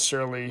can't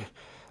necessarily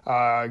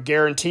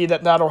guarantee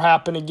that that'll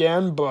happen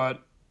again,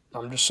 but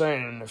I'm just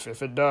saying,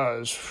 if it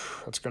does,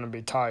 it's going to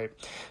be tight.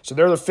 So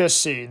they're the 5th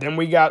seed. Then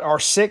we got our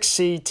 6th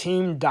seed,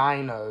 Team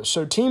Dino.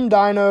 So Team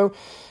Dino,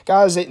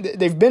 guys,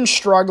 they've been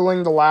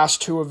struggling the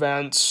last 2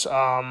 events.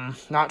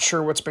 Not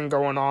sure what's been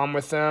going on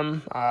with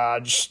them. I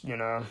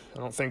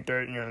don't think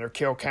their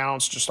kill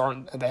counts just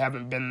they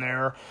haven't been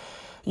there.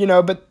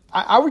 But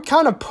I would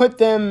kind of put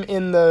them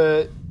in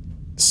the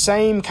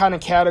same kind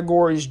of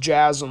categories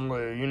Jazz and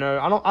Lou.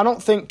 I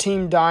don't think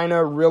Team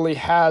Dino really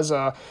has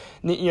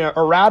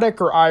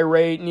erratic or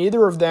irate.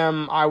 Neither of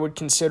them I would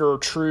consider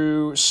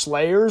true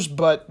slayers,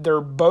 but they're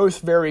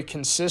both very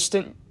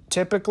consistent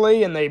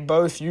typically, and they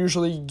both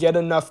usually get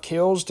enough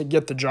kills to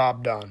get the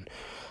job done.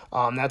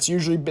 That's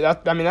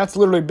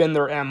literally been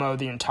their MO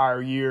the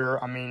entire year.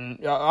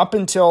 Up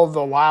until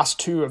the last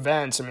 2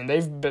 events,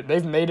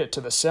 they've made it to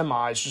the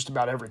semis just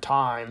about every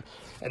time,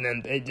 and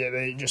then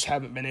they just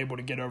haven't been able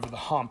to get over the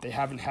hump. They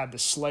haven't had the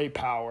slay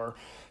power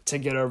to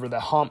get over the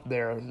hump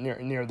there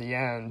near the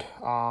end.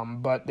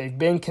 But they've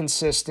been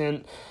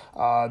consistent.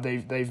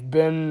 They've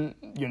been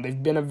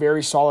a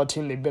very solid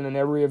team. They've been in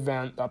every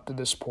event up to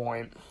this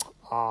point.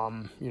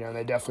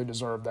 They definitely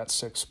deserve that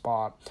 6th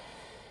spot.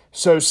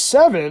 So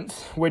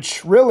 7th,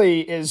 which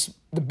really is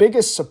the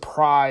biggest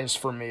surprise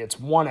for me, it's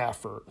One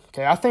Effort.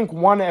 Okay, I think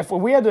if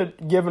we had to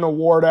give an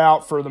award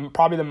out for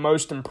probably the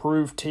most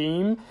improved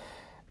team,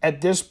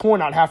 at this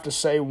point I'd have to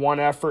say One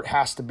Effort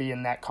has to be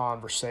in that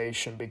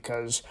conversation,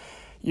 because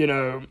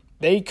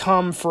they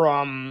come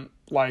from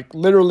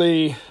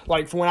literally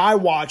when I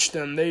watched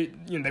them, they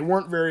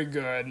weren't very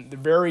good. They're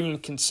very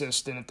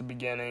inconsistent at the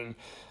beginning.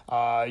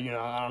 I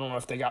don't know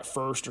if they got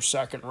first or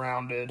second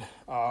rounded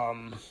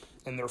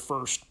in their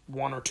first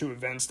 1 or 2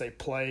 events they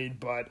played,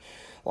 but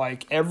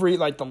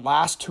the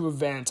last 2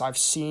 events I've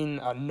seen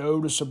a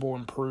noticeable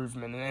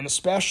improvement, and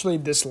especially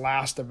this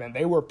last event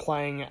they were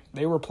playing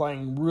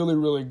really,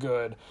 really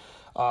good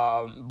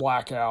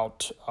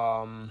blackout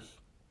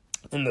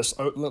in this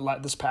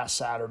past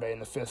Saturday in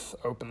the 5th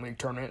Open League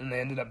tournament, and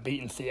they ended up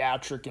beating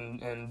Theatric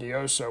and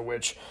Dioso,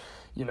 which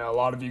a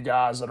lot of you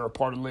guys that are a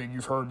part of the league,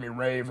 you've heard me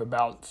rave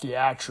about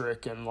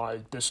Theatric and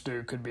this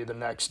dude could be the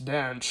next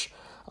Dench.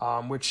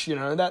 which,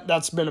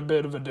 that's been a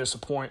bit of a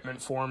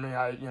disappointment for me.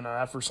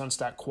 Ever since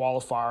that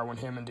qualifier when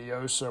him and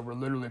Diosa were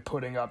literally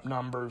putting up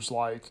numbers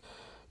like,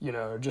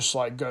 just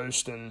like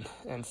Ghost and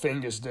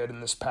Fingus did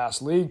in this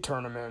past league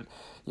tournament,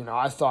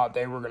 I thought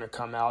they were going to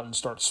come out and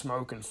start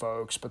smoking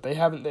folks, but they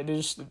haven't. They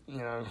just,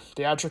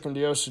 Theatric and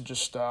Diosa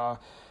just,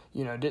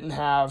 didn't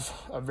have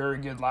a very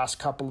good last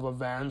couple of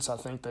events. I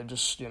think they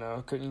just,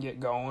 couldn't get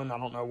going. I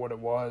don't know what it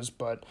was,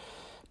 but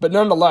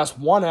nonetheless,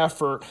 one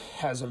effort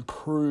has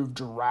improved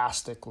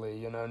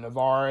drastically.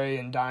 Navarre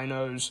and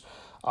Dinos,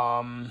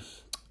 I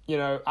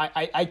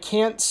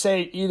can't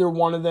say either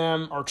one of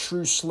them are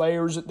true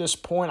slayers at this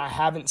point. I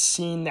haven't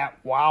seen that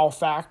wow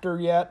factor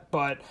yet,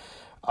 but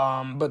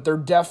they're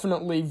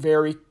definitely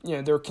very,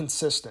 they're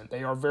consistent.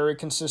 They are very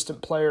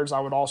consistent players. I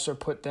would also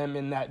put them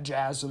in that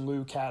Jazz and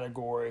Lou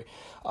category,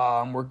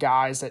 where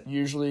guys that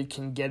usually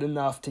can get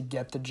enough to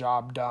get the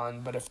job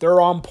done. But if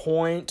they're on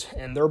point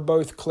and they're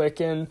both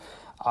clicking,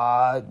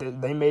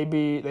 they may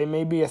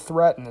be a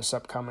threat in this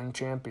upcoming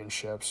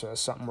championship. So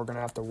that's something we're going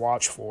to have to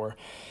watch for.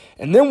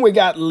 And then we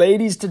got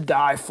ladies to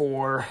die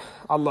for.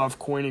 I love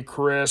Queenie,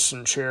 Chris,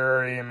 and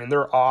Cherry. I mean,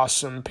 they're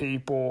awesome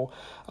people,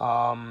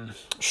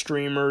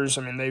 streamers.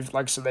 I mean, they've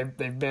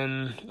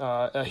been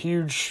a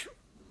huge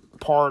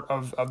part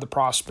of the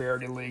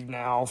Prosperity League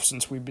now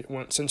since we've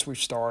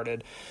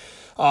started.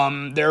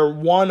 Currently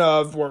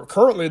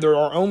they're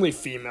our only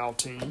female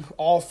team,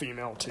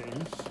 all-female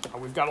team.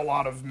 We've got a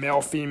lot of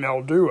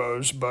male-female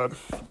duos, but,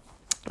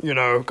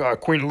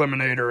 Queen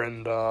Eliminator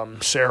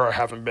and Sarah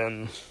haven't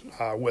been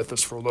with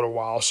us for a little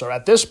while. So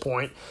at this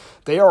point,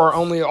 they are our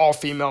only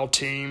all-female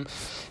team.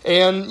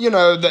 And,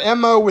 the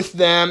MO with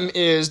them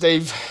is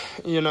they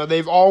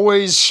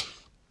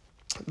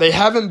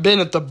haven't been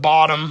at the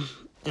bottom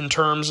in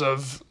terms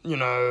of,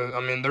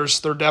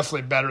 they're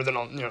definitely better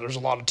than, there's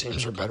a lot of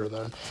teams are better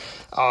than.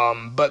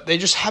 But they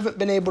just haven't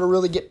been able to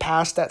really get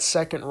past that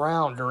second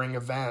round during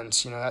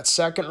events. That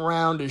second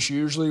round is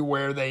usually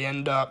where they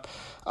end up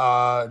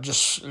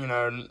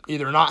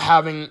either not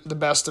having the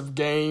best of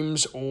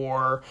games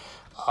or,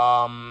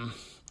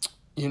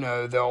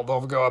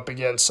 they'll go up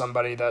against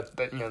somebody that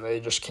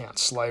they just can't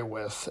slay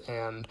with.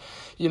 And,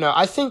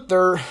 I think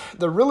they're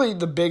really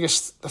the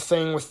biggest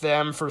thing with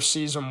them for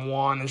season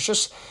one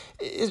is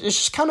it's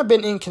just kind of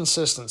been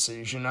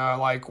inconsistencies,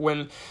 like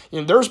when,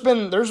 there was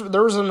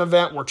an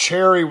event where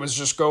Cherry was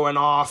just going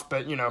off,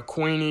 but,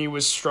 Queenie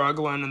was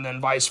struggling, and then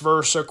vice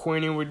versa.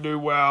 Queenie would do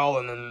well,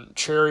 and then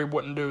Cherry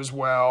wouldn't do as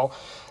well.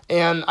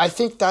 And I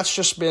think that's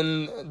just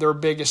been their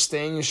biggest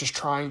thing, is just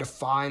trying to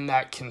find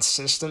that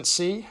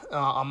consistency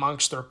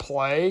amongst their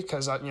play.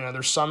 Because,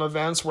 there's some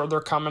events where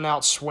they're coming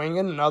out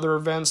swinging, and other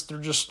events they're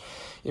just,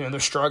 they're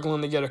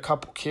struggling to get a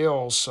couple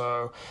kills.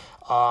 So,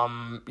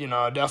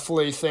 I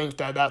definitely think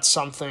that that's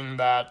something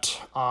that,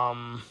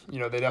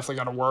 they definitely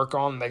got to work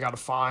on. They got to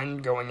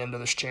find going into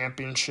this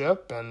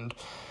championship. And,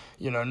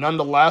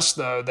 nonetheless,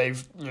 though,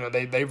 they've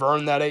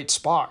earned that 8th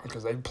spot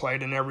because they've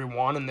played in every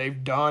one and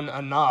they've done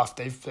enough.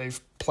 They've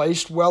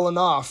placed well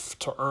enough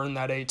to earn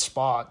that 8th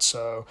spot.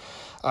 So,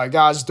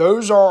 guys,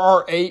 those are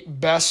our 8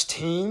 best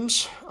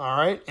teams, all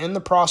right, in the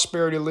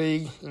Prosperity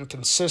League in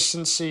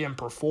consistency and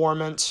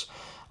performance.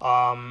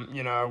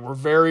 We're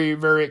very,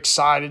 very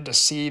excited to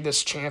see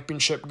this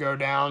championship go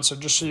down. So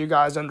just so you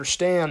guys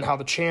understand how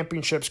the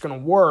championship's going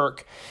to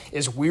work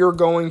is we're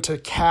going to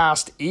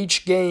cast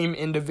each game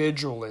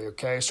individually,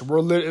 okay? So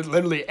we're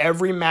literally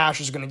every match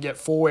is going to get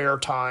full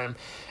airtime,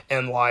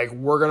 and,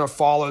 we're going to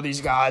follow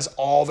these guys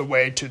all the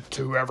way to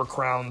whoever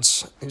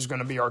crowns who's going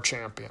to be our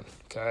champion,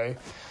 okay?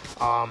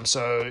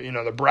 So,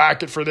 the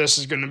bracket for this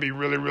is going to be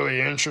really,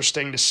 really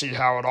interesting to see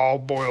how it all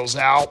boils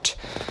out.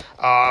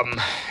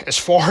 As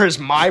far as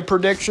my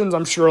predictions,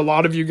 I'm sure a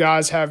lot of you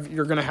guys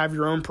you're going to have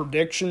your own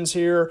predictions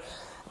here.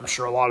 I'm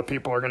sure a lot of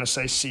people are going to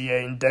say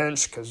CA and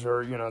Dench because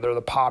they're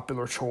the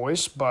popular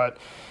choice. But,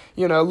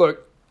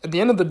 look, at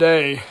the end of the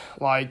day,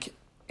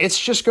 it's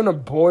just going to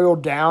boil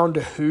down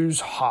to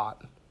who's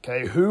hot,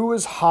 okay? Who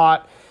is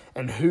hot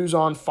and who's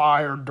on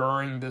fire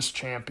during this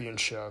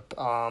championship.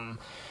 Look,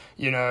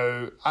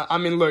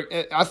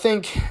 I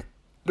think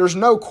there's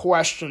no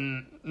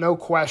question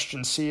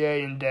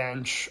CA and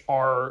Dench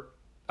are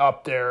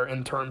up there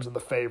in terms of the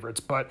favorites.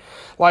 But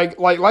like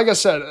I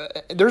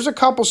said, there's a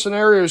couple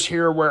scenarios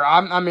here where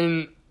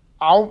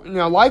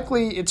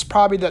likely it's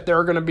probably that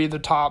they're going to be the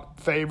top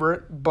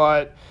favorite,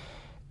 but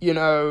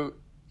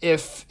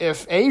if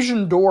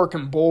Asian Dork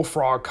and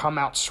Bullfrog come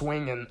out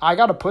swinging, I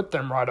got to put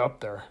them right up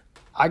there.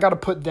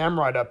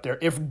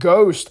 If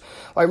Ghost,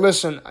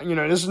 listen,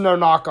 this is no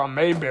knock on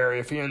Mayberry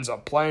if he ends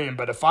up playing,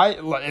 but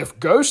if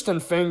Ghost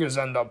and Fingers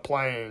end up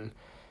playing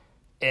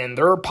and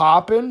they're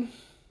popping,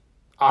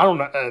 I don't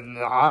know.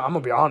 I'm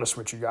going to be honest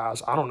with you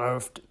guys. I don't know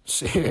if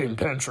CA and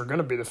Dench are going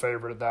to be the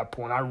favorite at that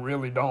point. I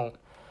really don't.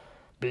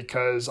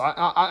 Because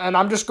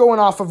I'm just going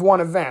off of one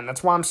event.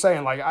 That's why I'm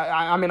saying,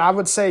 I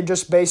would say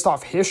just based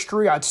off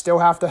history, I'd still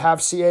have to have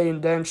CA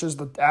and Dench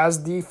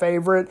as the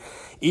favorite,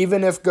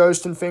 even if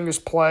Ghost and Fingers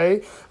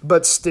play.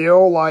 But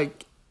still,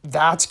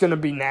 that's going to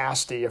be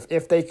nasty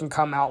if they can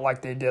come out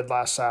like they did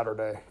last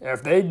Saturday.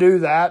 If they do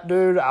that,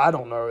 dude, I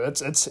don't know.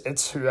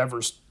 It's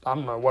whoever's, I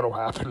don't know what'll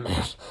happen,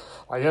 man.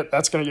 Like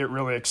that's going to get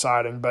really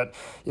exciting. But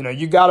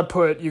you got to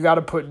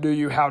put Do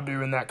You How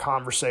Do in that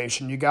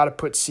conversation. You got to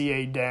put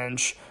C.A.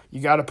 Dench.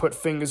 You got to put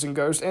Fingers and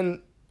Ghost,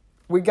 and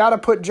we got to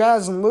put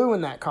Jazz and Lou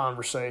in that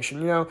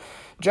conversation.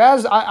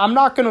 Jazz, I'm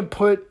not going to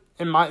put.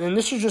 And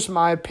this is just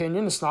my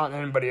opinion, it's not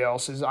anybody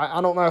else's.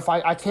 I don't know if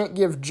I can't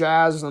give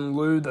Jazz and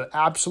Lou the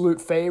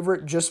absolute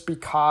favorite just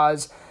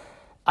because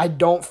I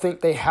don't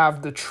think they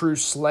have the true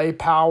slay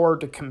power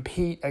to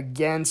compete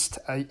against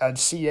a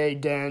C.A.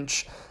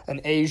 Dench, an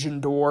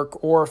Asian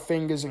Dork, or a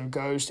Fingers and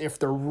Ghost if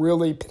they're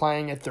really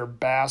playing at their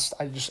best.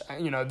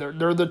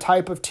 They're the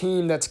type of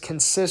team that's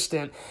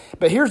consistent.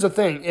 But here's the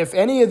thing,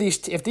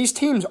 if these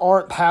teams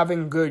aren't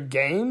having good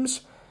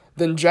games,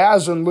 then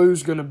Jazz and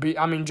Lou's going to be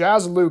 –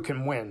 Jazz and Lou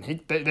can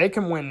win. They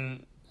can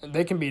win.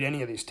 They can beat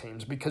any of these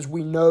teams because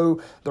we know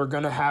they're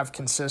going to have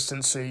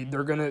consistency.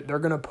 They're going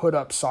to put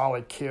up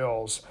solid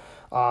kills.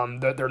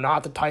 That they're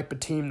not the type of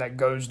team that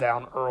goes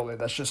down early.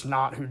 That's just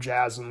not who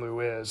Jazz and Lou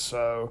is.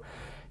 So,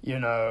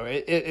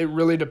 it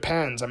really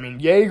depends.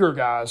 Jaeger,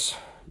 guys.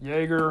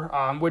 Jaeger,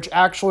 which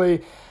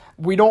actually –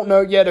 we don't know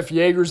yet if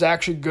Jaeger's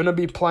actually going to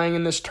be playing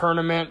in this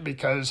tournament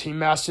because he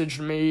messaged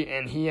me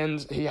and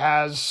he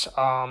has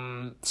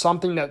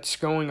something that's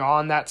going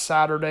on that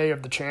Saturday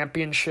of the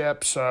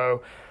championship.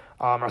 So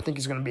I think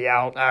he's going to be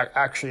out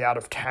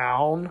of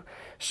town.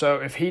 So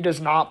if he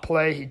does not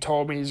play, he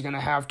told me he's going to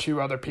have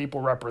 2 other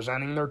people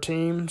representing their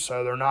team.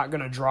 So they're not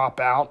going to drop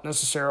out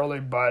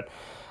necessarily. But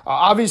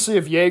obviously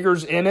if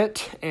Jaeger's in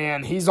it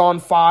and he's on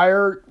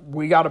fire,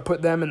 we got to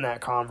put them in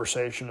that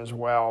conversation as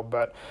well.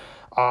 But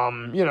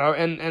Dino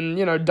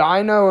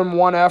in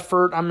one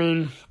effort.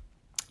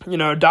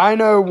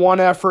 Dino one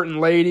effort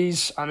and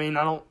ladies. I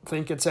don't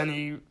think it's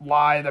any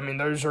lie.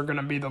 Those are going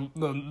to be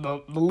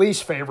the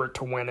least favorite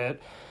to win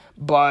it.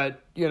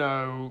 But you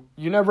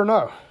never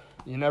know.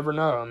 You never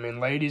know.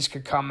 Ladies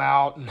could come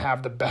out and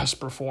have the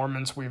best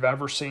performance we've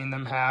ever seen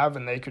them have,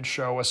 and they could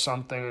show us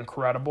something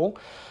incredible.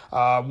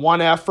 One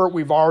effort,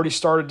 we've already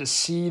started to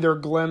see their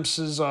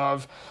glimpses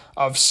of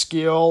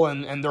skill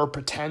and their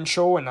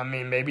potential,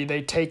 and maybe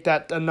they take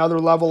that another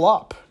level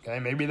up. Okay,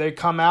 maybe they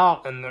come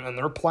out and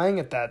they're playing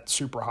at that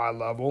super high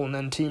level, and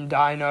then Team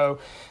Dino,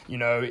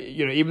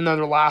 even though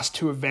their last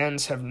 2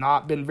 events have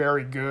not been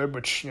very good,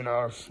 which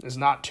is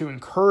not too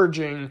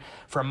encouraging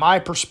from my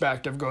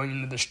perspective going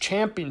into this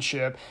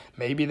championship,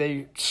 maybe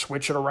they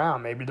switch it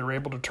around. Maybe they're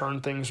able to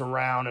turn things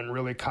around and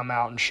really come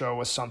out and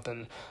show us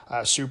something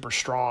super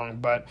strong.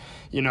 But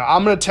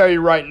I'm going to tell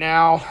you right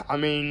now,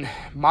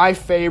 my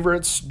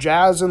favorites: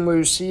 Jazz and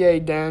Lou, C.A.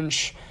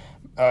 Dench,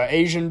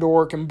 Asian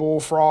Dork and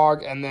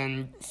Bullfrog, and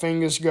then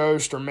Fingers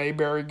Ghost or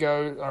Mayberry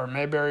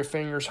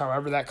Fingers,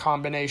 however that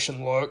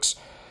combination looks.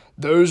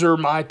 Those are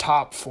my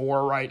top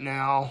 4 right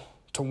now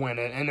to win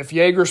it. And if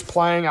Jaeger's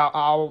playing,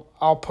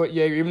 I'll put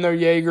Jaeger. Even though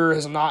Jaeger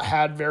has not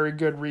had very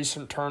good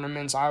recent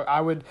tournaments,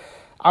 I would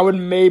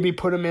maybe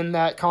put him in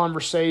that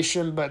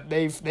conversation. But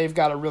they've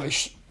got to really.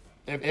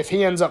 If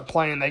he ends up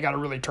playing, they got to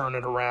really turn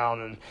it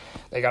around, and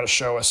they got to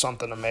show us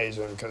something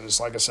amazing. Because,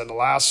 like I said, the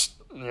last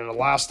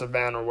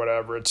event or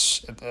whatever,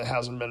 it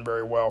hasn't been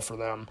very well for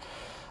them.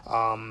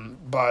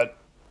 But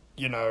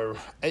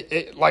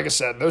like I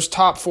said, those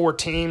top 4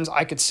 teams,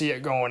 I could see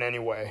it going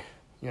anyway.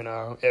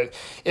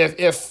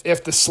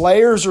 If the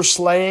Slayers are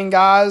slaying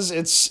guys,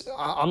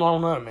 I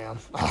don't know, man.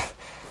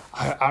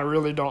 I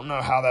really don't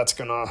know how that's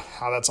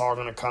all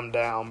gonna come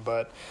down.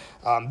 But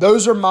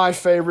those are my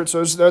favorites.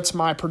 That's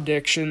my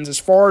predictions. As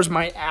far as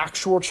my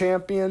actual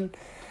champion,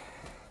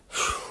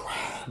 who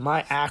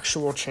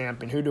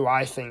do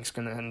I think is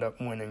going to end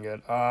up winning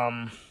it?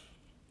 And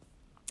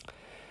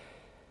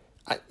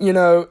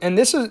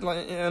this is,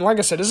 and like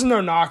I said, this is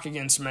no knock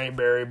against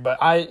Mayberry, but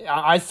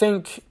I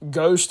think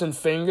Ghost and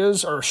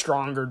Fingers are a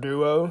stronger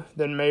duo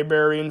than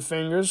Mayberry and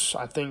Fingers.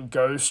 I think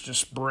Ghost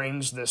just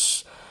brings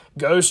this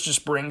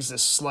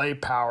slay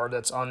power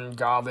that's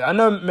ungodly. I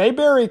know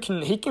Mayberry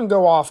can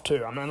go off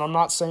too. I'm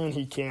not saying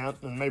he can't.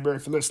 And Mayberry,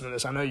 if you listen to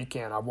this, I know you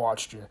can. I've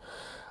watched you.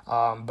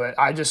 But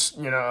I just,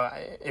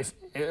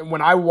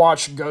 when I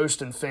watched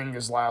Ghost and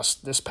Fingers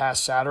this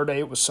past Saturday,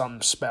 it was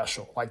something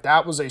special. Like,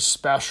 that was a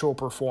special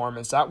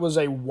performance. That was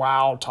a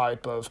wow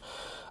type of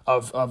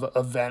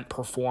event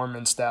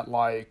performance that,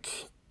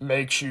 like,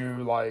 makes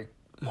you, like,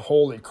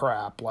 holy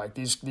crap. Like,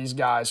 these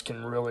guys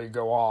can really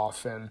go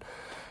off. And,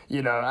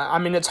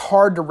 it's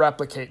hard to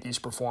replicate these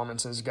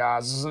performances,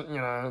 guys,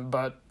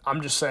 but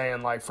I'm just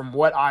saying, like, from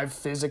what I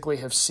physically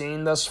have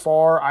seen thus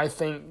far, I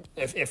think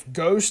if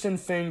Ghost and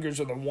Fingers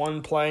are the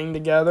one playing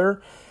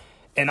together,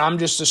 and I'm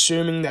just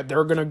assuming that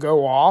they're going to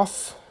go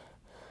off,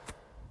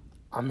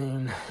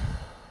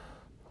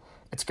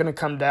 it's going to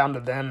come down to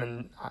them,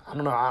 and I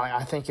don't know.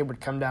 I think it would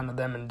come down to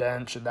them and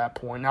Dench at that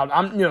point. Now,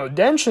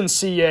 Dench and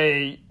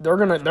CA, they're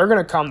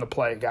gonna come to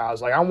play,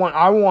 guys. Like I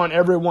want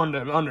everyone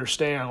to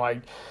understand.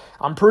 Like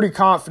I'm pretty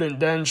confident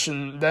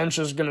Dench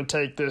is gonna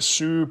take this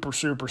super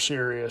super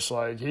serious.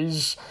 Him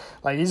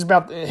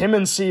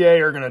and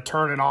CA are gonna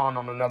turn it on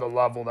another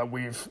level that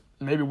we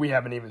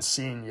haven't even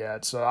seen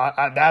yet. So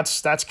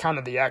that's kind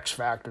of the X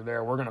factor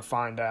there. We're gonna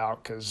find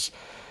out because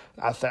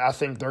I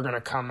think they're going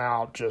to come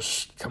out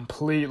just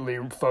completely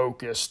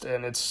focused,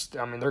 and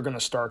they're going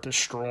to start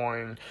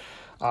destroying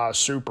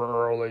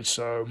super early.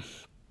 So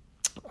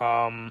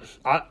I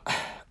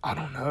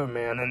don't know,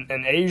 man.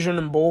 And Asian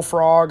and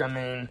Bullfrog,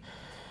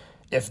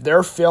 if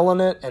they're feeling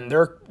it and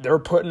they're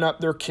putting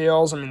up their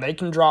kills, they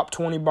can drop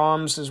 20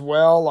 bombs as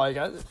well.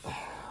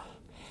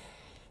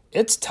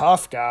 It's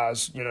tough,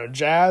 guys.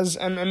 Jazz.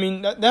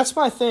 That's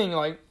my thing.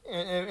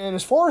 And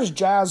as far as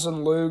Jazz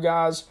and Lou,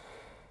 guys.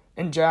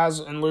 And Jazz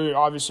and Lou,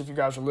 obviously, if you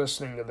guys are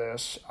listening to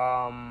this,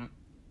 I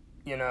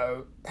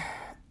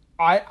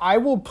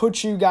will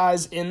put you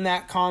guys in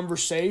that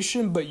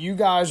conversation, but you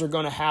guys are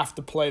going to have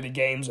to play the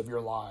games of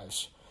your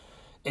lives.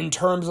 In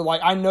terms of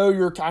I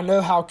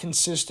know how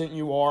consistent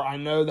you are. I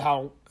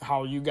know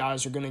how you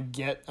guys are going to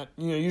get,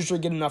 usually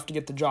get enough to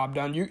get the job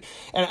done.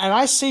 And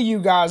I see you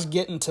guys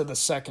getting to the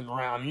second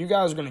round. You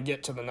guys are going to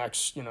get to the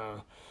next,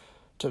 to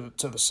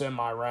the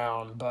semi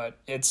round, but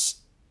it's,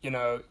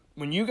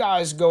 when you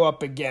guys go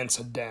up against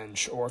a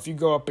Dench, or if you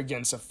go up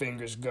against a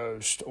Fingers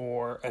Ghost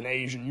or an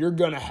Asian, you're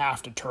going to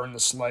have to turn the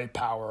slay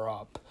power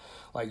up.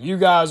 You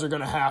guys are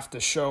going to have to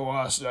show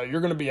us you're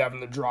going to be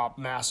having to drop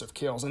massive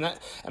kills. And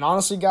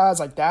honestly,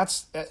 guys,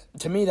 that's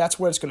to me, that's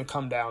what it's going to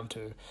come down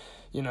to.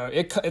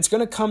 It's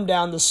going to come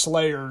down to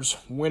Slayers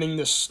winning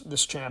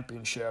this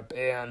championship,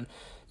 and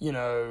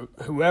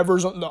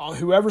whoever's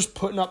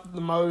putting up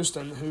the most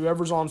and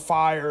whoever's on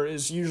fire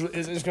is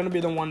going to be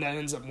the one that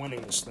ends up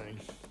winning this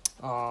thing.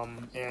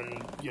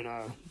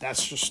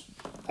 That's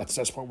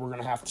what we're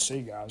going to have to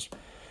see, guys.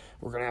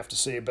 We're going to have to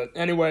see. But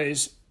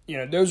anyways,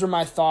 those are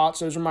my thoughts.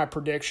 Those are my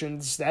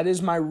predictions. That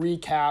is my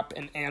recap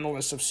and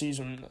analysis of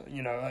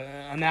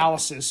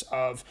analysis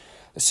of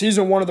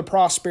season 1 of the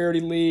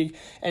Prosperity League.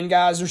 And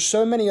guys, there's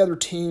so many other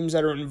teams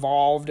that are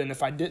involved. And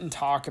if I didn't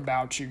talk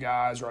about you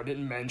guys, or I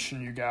didn't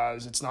mention you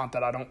guys, it's not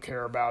that I don't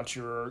care about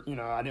you, or,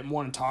 I didn't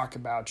want to talk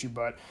about you,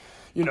 but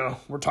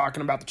we're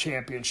talking about the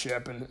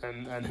championship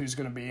and who's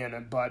going to be in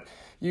it. But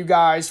you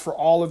guys, for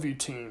all of you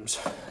teams,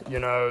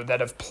 that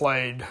have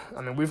played,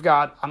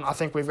 I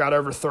think we've got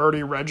over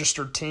 30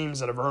 registered teams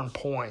that have earned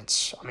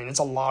points. It's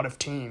a lot of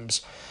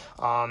teams.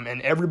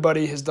 And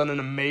everybody has done an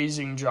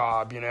amazing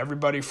job.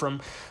 Everybody from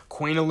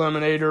Queen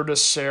Eliminator to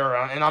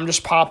Sarah. And I'm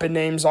just popping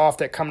names off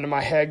that come to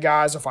my head,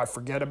 guys. If I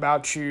forget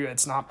about you,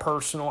 it's not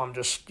personal. I'm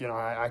just,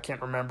 I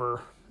can't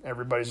remember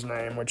everybody's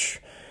name, which...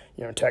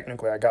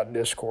 technically I got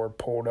Discord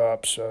pulled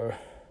up, so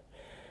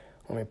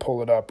let me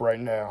pull it up right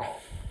now.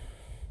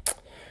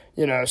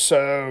 We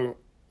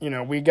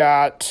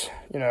got,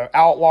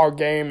 Outlaw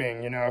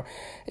Gaming,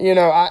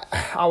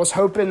 I was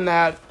hoping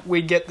that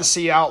we'd get to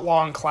see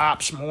Outlaw and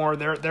Claps more.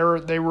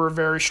 They were a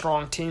very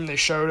strong team. They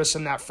showed us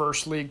in that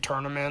first league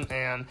tournament,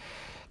 and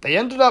they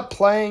ended up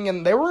playing,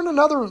 and they were in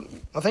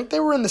I think they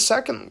were in the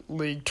second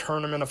league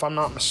tournament, if I'm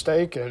not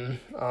mistaken.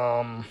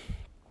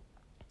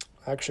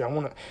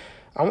 Actually,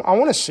 I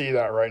want to see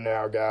that right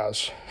now,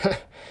 guys,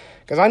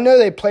 because I know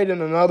they played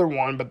in another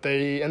one, but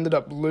they ended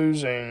up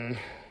losing.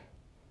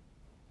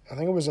 I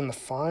think it was in the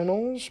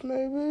finals,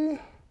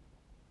 maybe,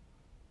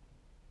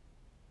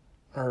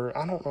 or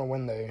I don't know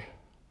when they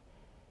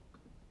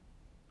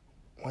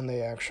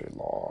actually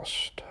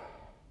lost,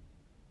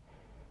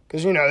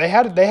 because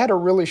they had a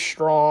really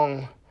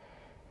strong.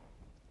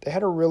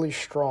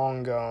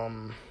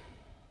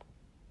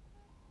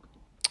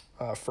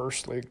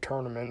 First league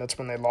tournament. That's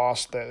when they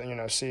lost that,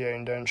 CA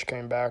and Dench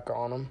came back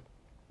on them.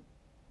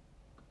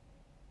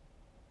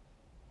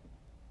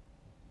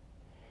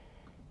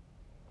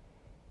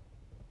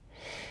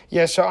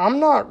 Yeah, so I'm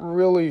not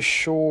really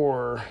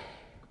sure.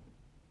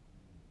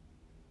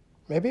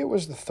 Maybe it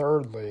was the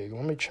third league.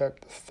 Let me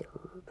check the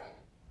third.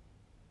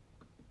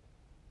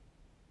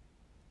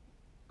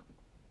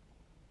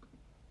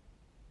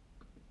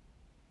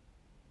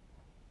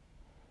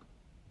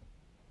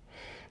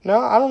 No,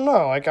 I don't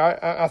know.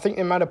 I think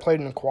they might have played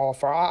in the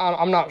qualifier.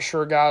 I'm not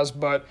sure, guys,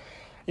 but,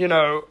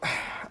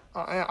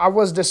 I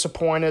was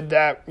disappointed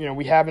that,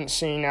 we haven't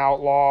seen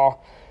Outlaw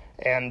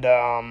and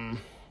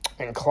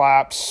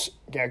Claps.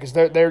 Yeah, because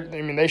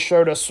they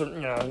showed us,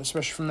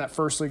 especially from that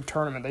first league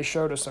tournament, they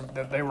showed us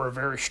that they were a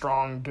very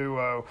strong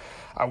duo.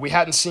 We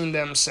hadn't seen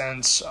them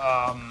since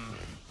the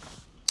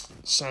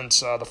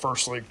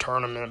first league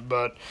tournament,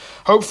 but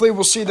hopefully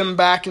we'll see them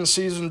back in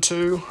season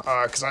 2,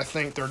 because I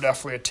think they're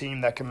definitely a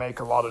team that can make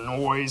a lot of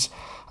noise.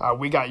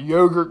 We got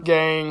Yogurt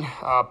Gang,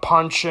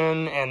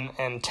 Punchin'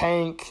 and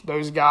Tank.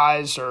 Those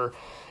guys are,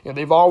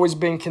 they've always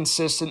been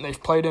consistent.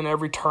 They've played in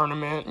every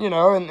tournament,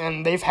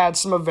 and they've had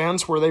some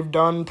events where they've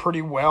done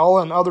pretty well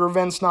and other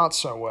events not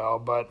so well,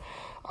 but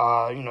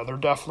They're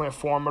definitely a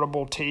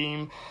formidable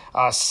team.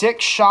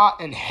 Six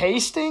Shot and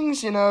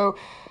Hastings,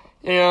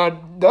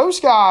 those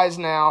guys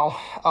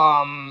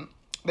now,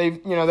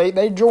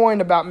 they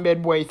joined about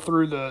midway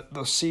through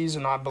the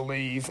season, I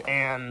believe,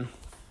 and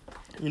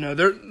they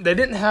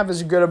didn't have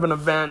as good of an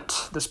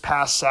event this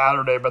past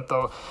Saturday, but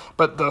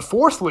the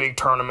fourth league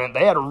tournament,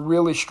 they had a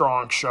really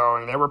strong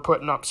showing. They were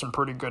putting up some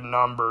pretty good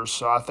numbers,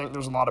 so I think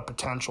there's a lot of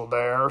potential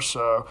there.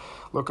 So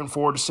looking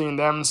forward to seeing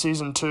them in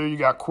season 2. You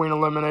got Queen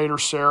Eliminator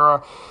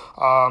Sarah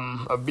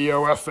of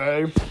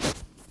BOFA.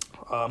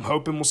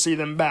 Hoping we'll see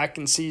them back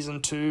in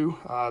season 2.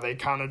 They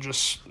kind of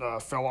just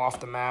fell off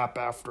the map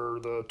after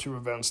the 2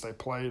 events they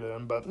played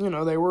in, but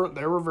they were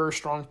a very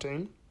strong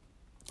team.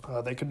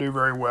 They could do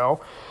very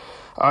well.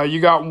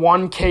 You got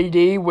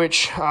 1KD,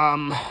 which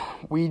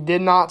we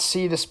did not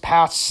see this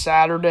past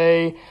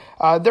Saturday.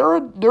 They're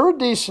a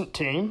decent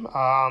team.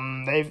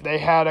 They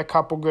had a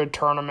couple good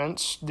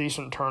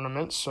decent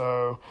tournaments.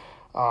 So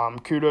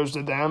kudos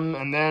to them.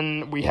 And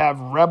then we have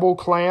Rebel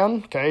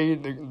Clan. Okay,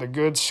 the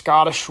good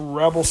Scottish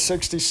Rebel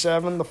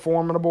 67, the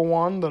formidable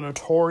one, the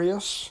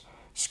notorious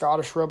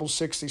Scottish Rebel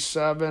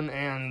 67,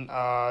 and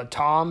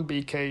Tom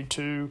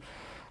BK2.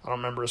 I don't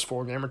remember his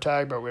full gamer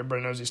tag, but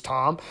everybody knows he's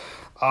Tom.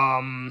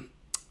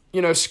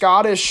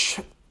 Scottish,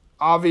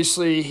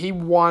 obviously, he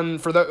won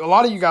a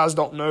lot of you guys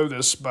don't know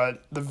this,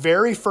 but the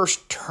very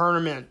first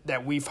tournament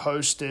that we've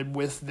hosted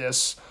with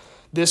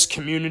this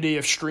community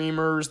of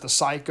streamers, the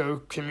Psycho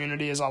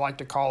community, as I like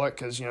to call it,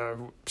 because,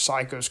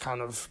 Psycho's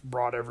kind of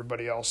brought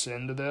everybody else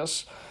into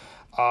this.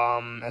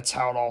 That's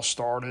how it all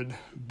started,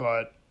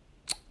 but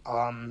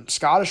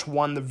Scottish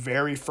won the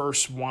very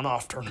first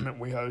one-off tournament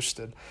we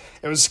hosted.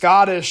 It was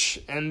Scottish,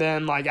 and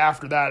then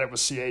after that it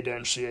was CA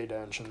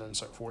Dench, and then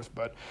so forth.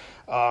 But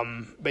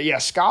yeah,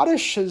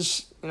 Scottish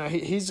is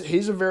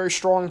he's a very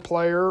strong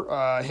player.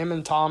 Him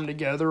and Tom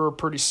together are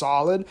pretty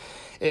solid.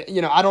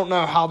 I don't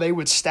know how they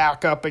would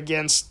stack up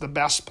against the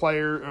best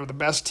player or the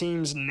best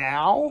teams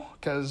now,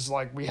 because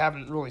we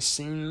haven't really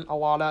seen a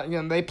lot out.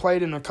 They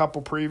played in a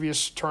couple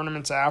previous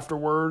tournaments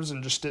afterwards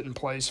and just didn't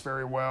place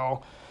very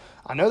well.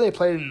 I know they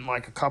played in a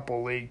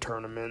couple league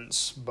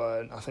tournaments,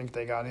 but I think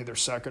they got either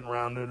second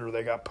rounded or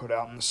they got put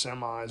out in the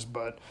semis.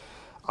 But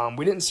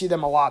we didn't see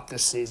them a lot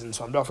this season,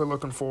 so I'm definitely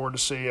looking forward to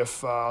see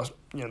if they're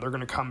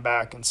going to come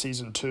back in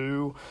season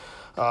 2.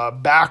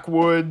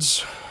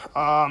 Backwoods,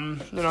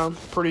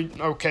 pretty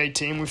okay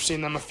team. We've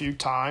seen them a few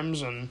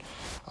times, and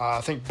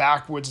I think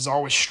Backwoods has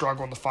always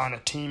struggled to find a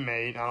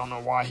teammate. I don't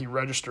know why he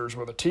registers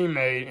with a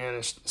teammate, and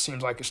it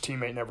seems like his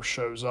teammate never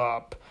shows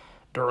up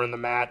during the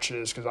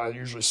matches, because I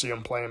usually see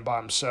him playing by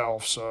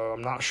himself, so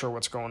I'm not sure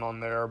what's going on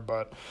there.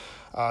 But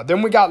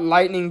then we got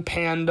Lightning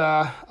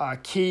Panda,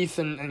 Keith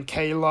and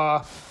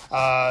Kayla.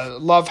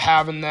 Love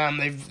having them.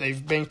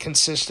 They've been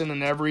consistent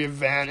in every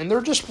event, and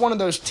they're just one of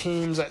those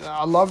teams that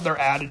I love their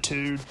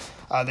attitude.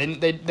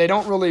 They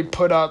don't really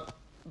put up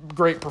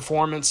great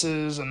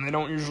performances, and they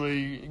don't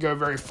usually go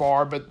very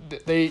far,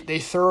 but they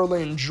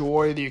thoroughly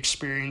enjoy the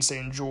experience. They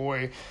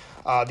enjoy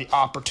the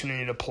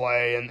opportunity to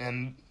play,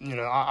 and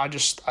I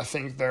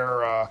think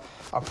they're a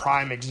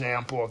prime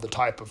example of the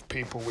type of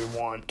people we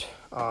want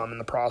in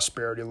the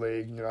Prosperity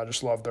League. I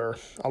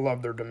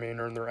love their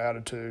demeanor and their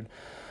attitude.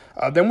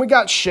 Then we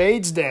got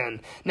Shades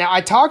Den. Now, I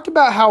talked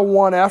about how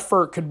one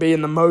effort could be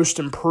in the most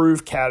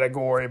improved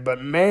category,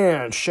 but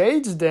man,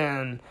 Shades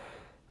Den,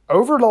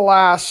 over the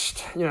last,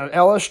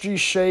 LSG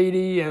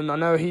Shady, and I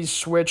know he's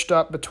switched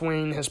up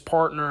between his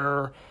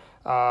partner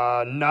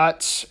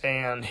Nuts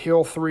and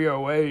Hill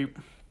 308,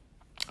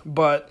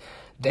 but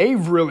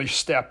they've really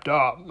stepped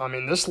up. I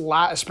mean,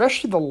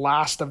 especially the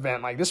last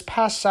event, this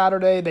past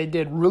Saturday, they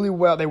did really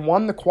well. They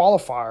won the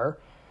qualifier,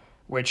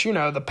 which,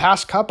 the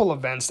past couple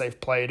events they've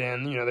played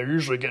in, they're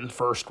usually getting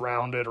first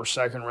rounded or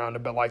second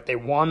rounded, but they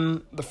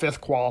won the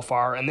 5th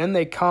qualifier, and then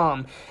they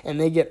come and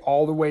they get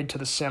all the way to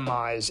the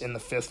semis in the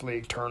 5th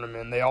league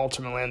tournament. They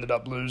ultimately ended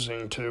up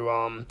losing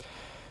to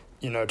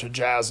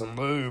Jazz and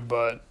Lou,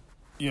 but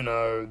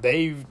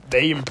they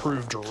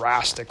improved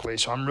drastically,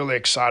 so I'm really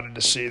excited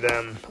to see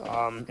them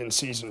in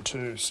season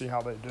 2, see how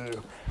they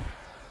do.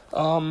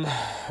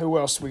 Who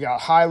else? We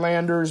got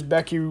Highlanders,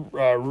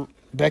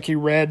 Becky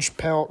Rage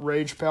Pelt.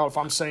 If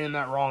I'm saying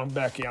that wrong,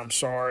 Becky, I'm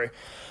sorry.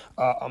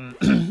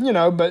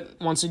 But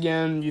once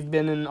again, you've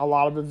been in a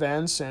lot of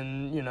events,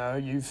 and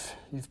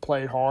you've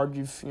played hard.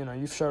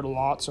 You've showed a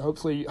lot. So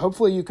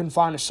hopefully you can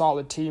find a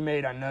solid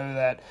teammate. I know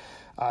that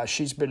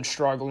she's been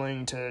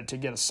struggling to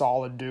get a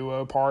solid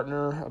duo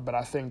partner, but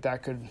I think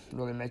that could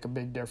really make a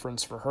big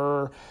difference for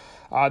her.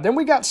 Then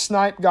we got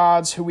Snipe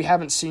Gods, who we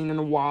haven't seen in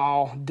a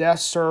while.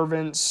 Death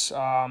Servants.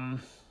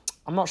 I'm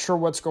not sure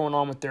what's going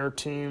on with their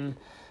team.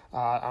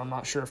 I'm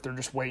not sure if they're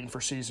just waiting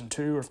for season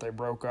 2 or if they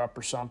broke up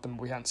or something.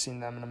 We haven't seen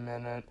them in a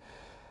minute.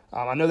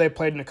 I know they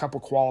played in a couple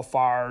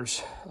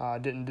qualifiers.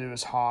 Didn't do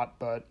as hot,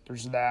 but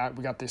there's that.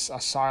 We got this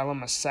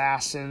Asylum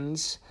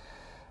Assassins.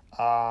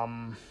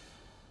 Haven't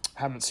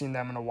seen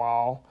them in a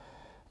while.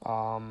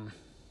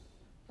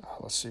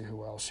 Let's see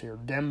who else here.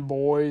 Dem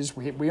Boys.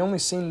 We only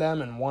seen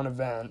them in one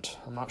event.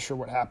 I'm not sure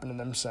what happened to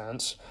them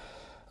since.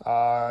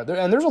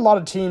 And there's a lot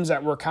of teams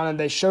that were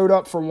they showed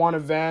up for one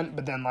event,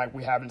 but then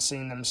we haven't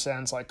seen them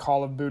since, like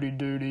Call of Booty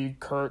Duty,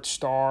 Kurt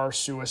Star,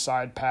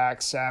 Suicide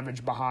Pact,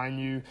 Savage Behind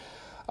You.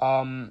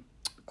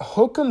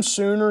 Hook'em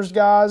Sooners,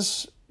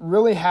 guys,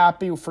 really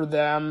happy for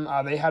them.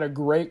 They had a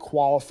great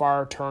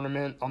qualifier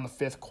tournament on the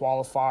 5th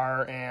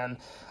qualifier, and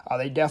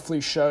they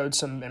definitely showed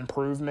some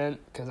improvement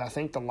because I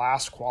think the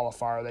last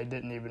qualifier they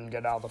didn't even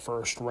get out of the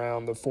first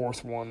round, the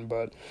 4th one,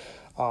 but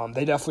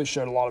they definitely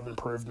showed a lot of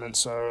improvement.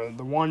 So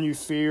the One You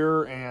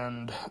Fear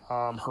and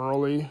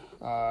Hurley,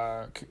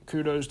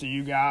 kudos to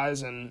you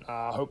guys, and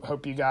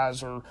hope you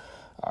guys are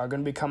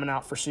going to be coming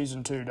out for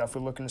Season 2.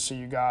 Definitely looking to see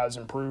you guys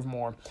improve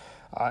more.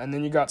 And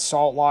then you got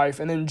Salt Life.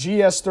 And then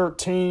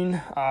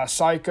GS13,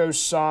 Psycho's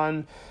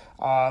son.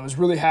 I was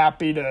really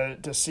happy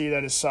to see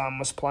that his son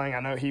was playing.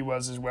 I know he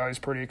was as well. He's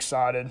pretty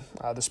excited.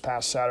 This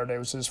past Saturday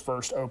was his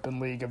first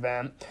Open League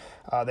event.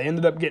 They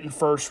ended up getting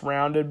first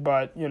rounded,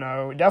 but,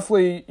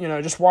 definitely,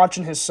 just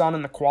watching his son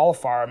in the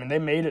qualifier. I mean, they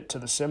made it to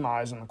the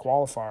semis in the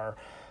qualifier.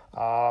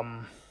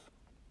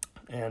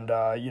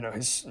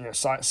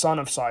 His son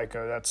of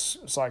Psycho, that's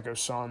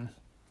Psycho's son.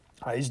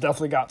 He's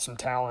definitely got some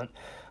talent.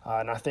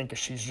 And I think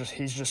he's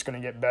just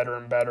going to get better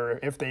and better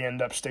if they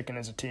end up sticking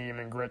as a team.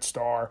 And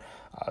Gritstar,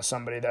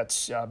 somebody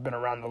that's been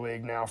around the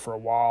league now for a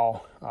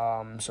while,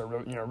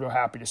 real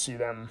happy to see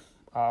them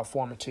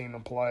form a team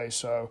and play.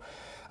 So,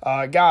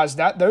 guys,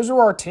 those are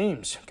our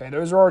teams. Okay,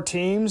 those are our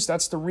teams.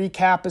 That's the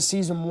recap of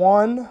Season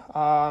 1.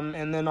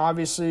 And then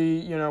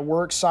obviously,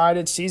 we're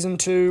excited. Season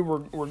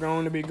 2, we're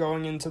going to be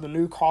going into the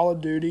new Call of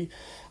Duty.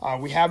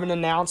 We haven't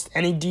announced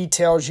any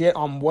details yet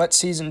on what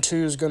Season 2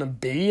 is going to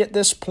be at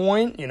this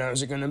point.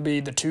 Is it going to be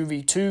the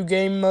 2v2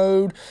 game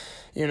mode?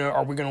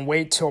 Are we going to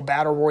wait till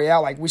Battle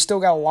Royale? We still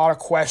got a lot of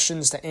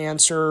questions to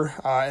answer,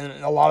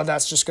 and a lot of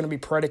that's just going to be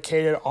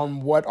predicated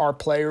on what our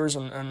players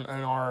and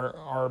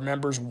our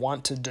members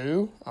want to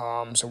do.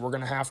 So we're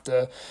going to have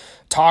to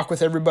talk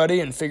with everybody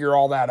and figure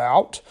all that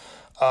out.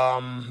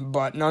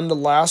 But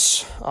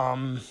nonetheless,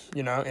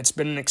 it's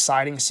been an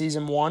exciting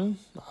Season 1.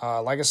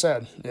 Like I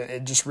said,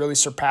 it just really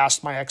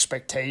surpassed my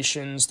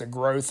expectations, the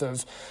growth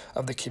of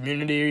the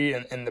community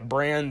and the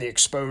brand, the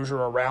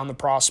exposure around the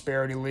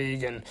Prosperity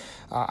League. And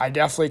I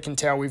definitely can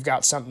tell we've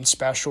got something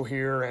special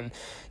here. And,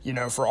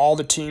 for all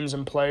the teams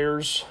and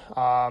players,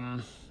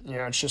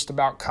 it's just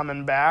about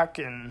coming back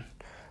and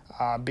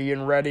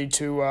being ready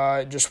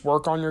to just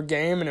work on your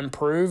game and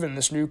improve. And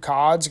this new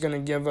COD's going to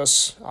give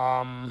us,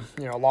 a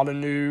lot of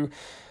new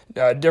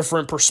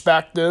different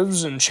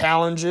perspectives and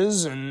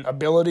challenges and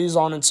abilities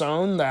on its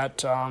own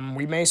that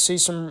we may see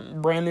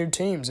some brand new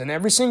teams. And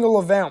every single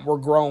event we're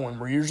growing.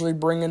 We're usually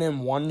bringing in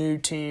one new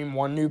team,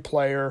 one new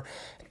player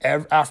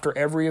after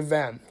every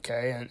event,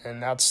 okay?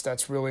 And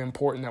that's really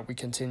important that we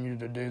continue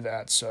to do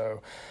that.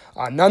 So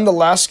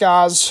nonetheless,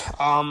 guys,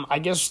 I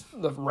guess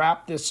to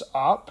wrap this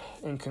up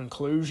in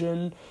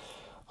conclusion,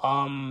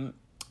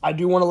 I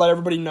do want to let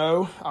everybody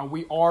know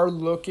we are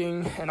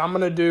looking, and I'm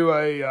going to do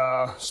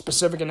a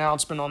specific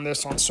announcement on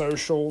this on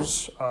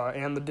socials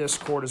and the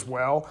Discord as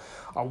well.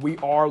 We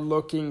are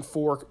looking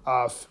for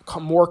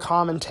more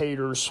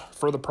commentators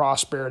for the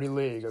Prosperity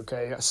League,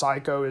 okay?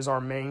 Psycho is our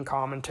main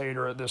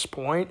commentator at this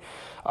point,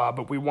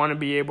 but we want to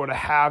be able to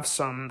have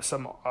some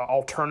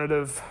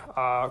alternative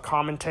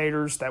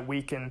commentators that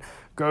we can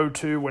go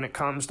to when it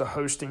comes to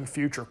hosting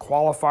future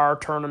qualifier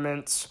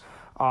tournaments,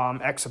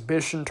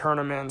 exhibition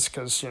tournaments,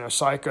 because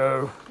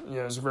Psycho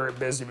is a very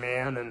busy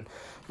man, and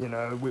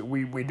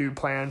we do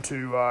plan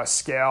to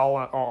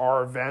scale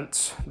our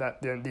events,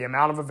 that the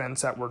amount of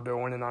events that we're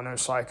doing, and I know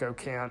Psycho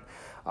can't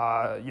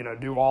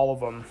do all of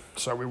them,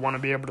 so we want to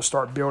be able to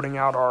start building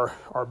out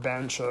our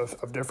bench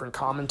of different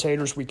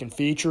commentators we can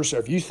feature. So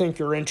if you think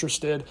you're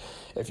interested,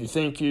 if you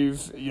think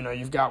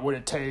you've got what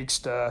it takes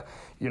to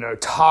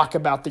talk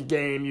about the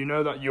game,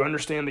 that you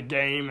understand the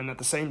game, and at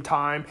the same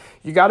time,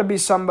 you got to be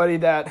somebody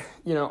that,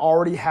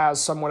 already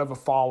has somewhat of a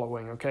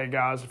following, okay,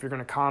 guys? If you're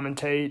going to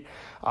commentate,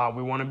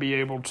 we want to be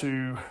able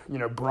to,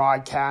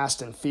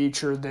 broadcast and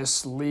feature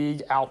this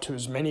league out to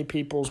as many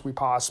people as we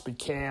possibly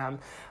can.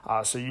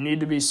 So you need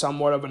to be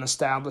somewhat of an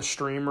established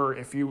streamer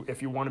if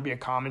you want to be a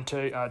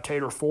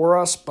commentator for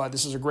us, but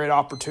this is a great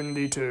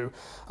opportunity to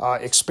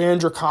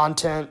expand your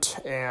content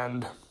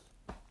and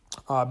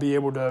be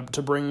able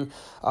to bring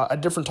a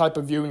different type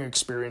of viewing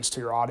experience to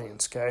your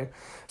audience, okay?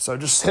 So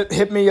just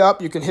hit me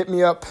up. You can hit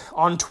me up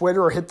on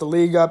Twitter or hit the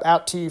league up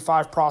at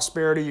T5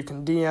 Prosperity. You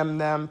can DM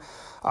them.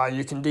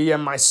 You can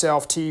DM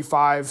myself,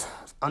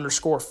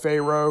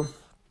 T5_Pharaoh.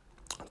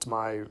 It's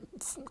my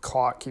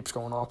clock keeps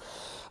going off.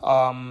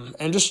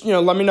 And just,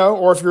 let me know.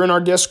 Or if you're in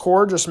our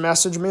Discord, just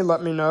message me,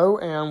 let me know,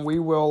 and we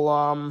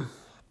will...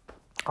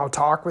 I'll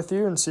talk with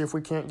you and see if we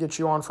can't get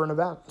you on for an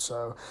event.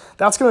 So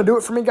that's going to do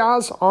it for me,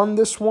 guys, on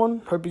this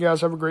one. Hope you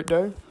guys have a great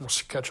day. We'll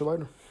catch you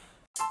later.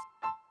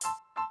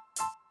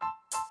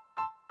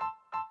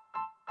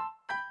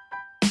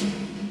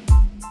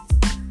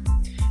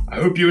 I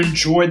hope you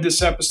enjoyed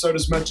this episode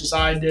as much as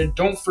I did.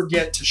 Don't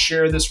forget to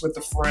share this with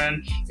a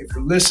friend. If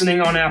you're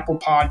listening on Apple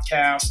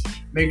Podcasts,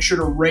 make sure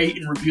to rate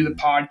and review the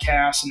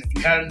podcast. And if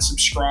you hadn't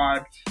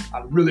subscribed,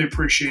 I'd really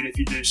appreciate it if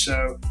you do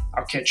so.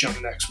 I'll catch you on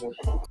the next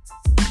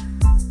one.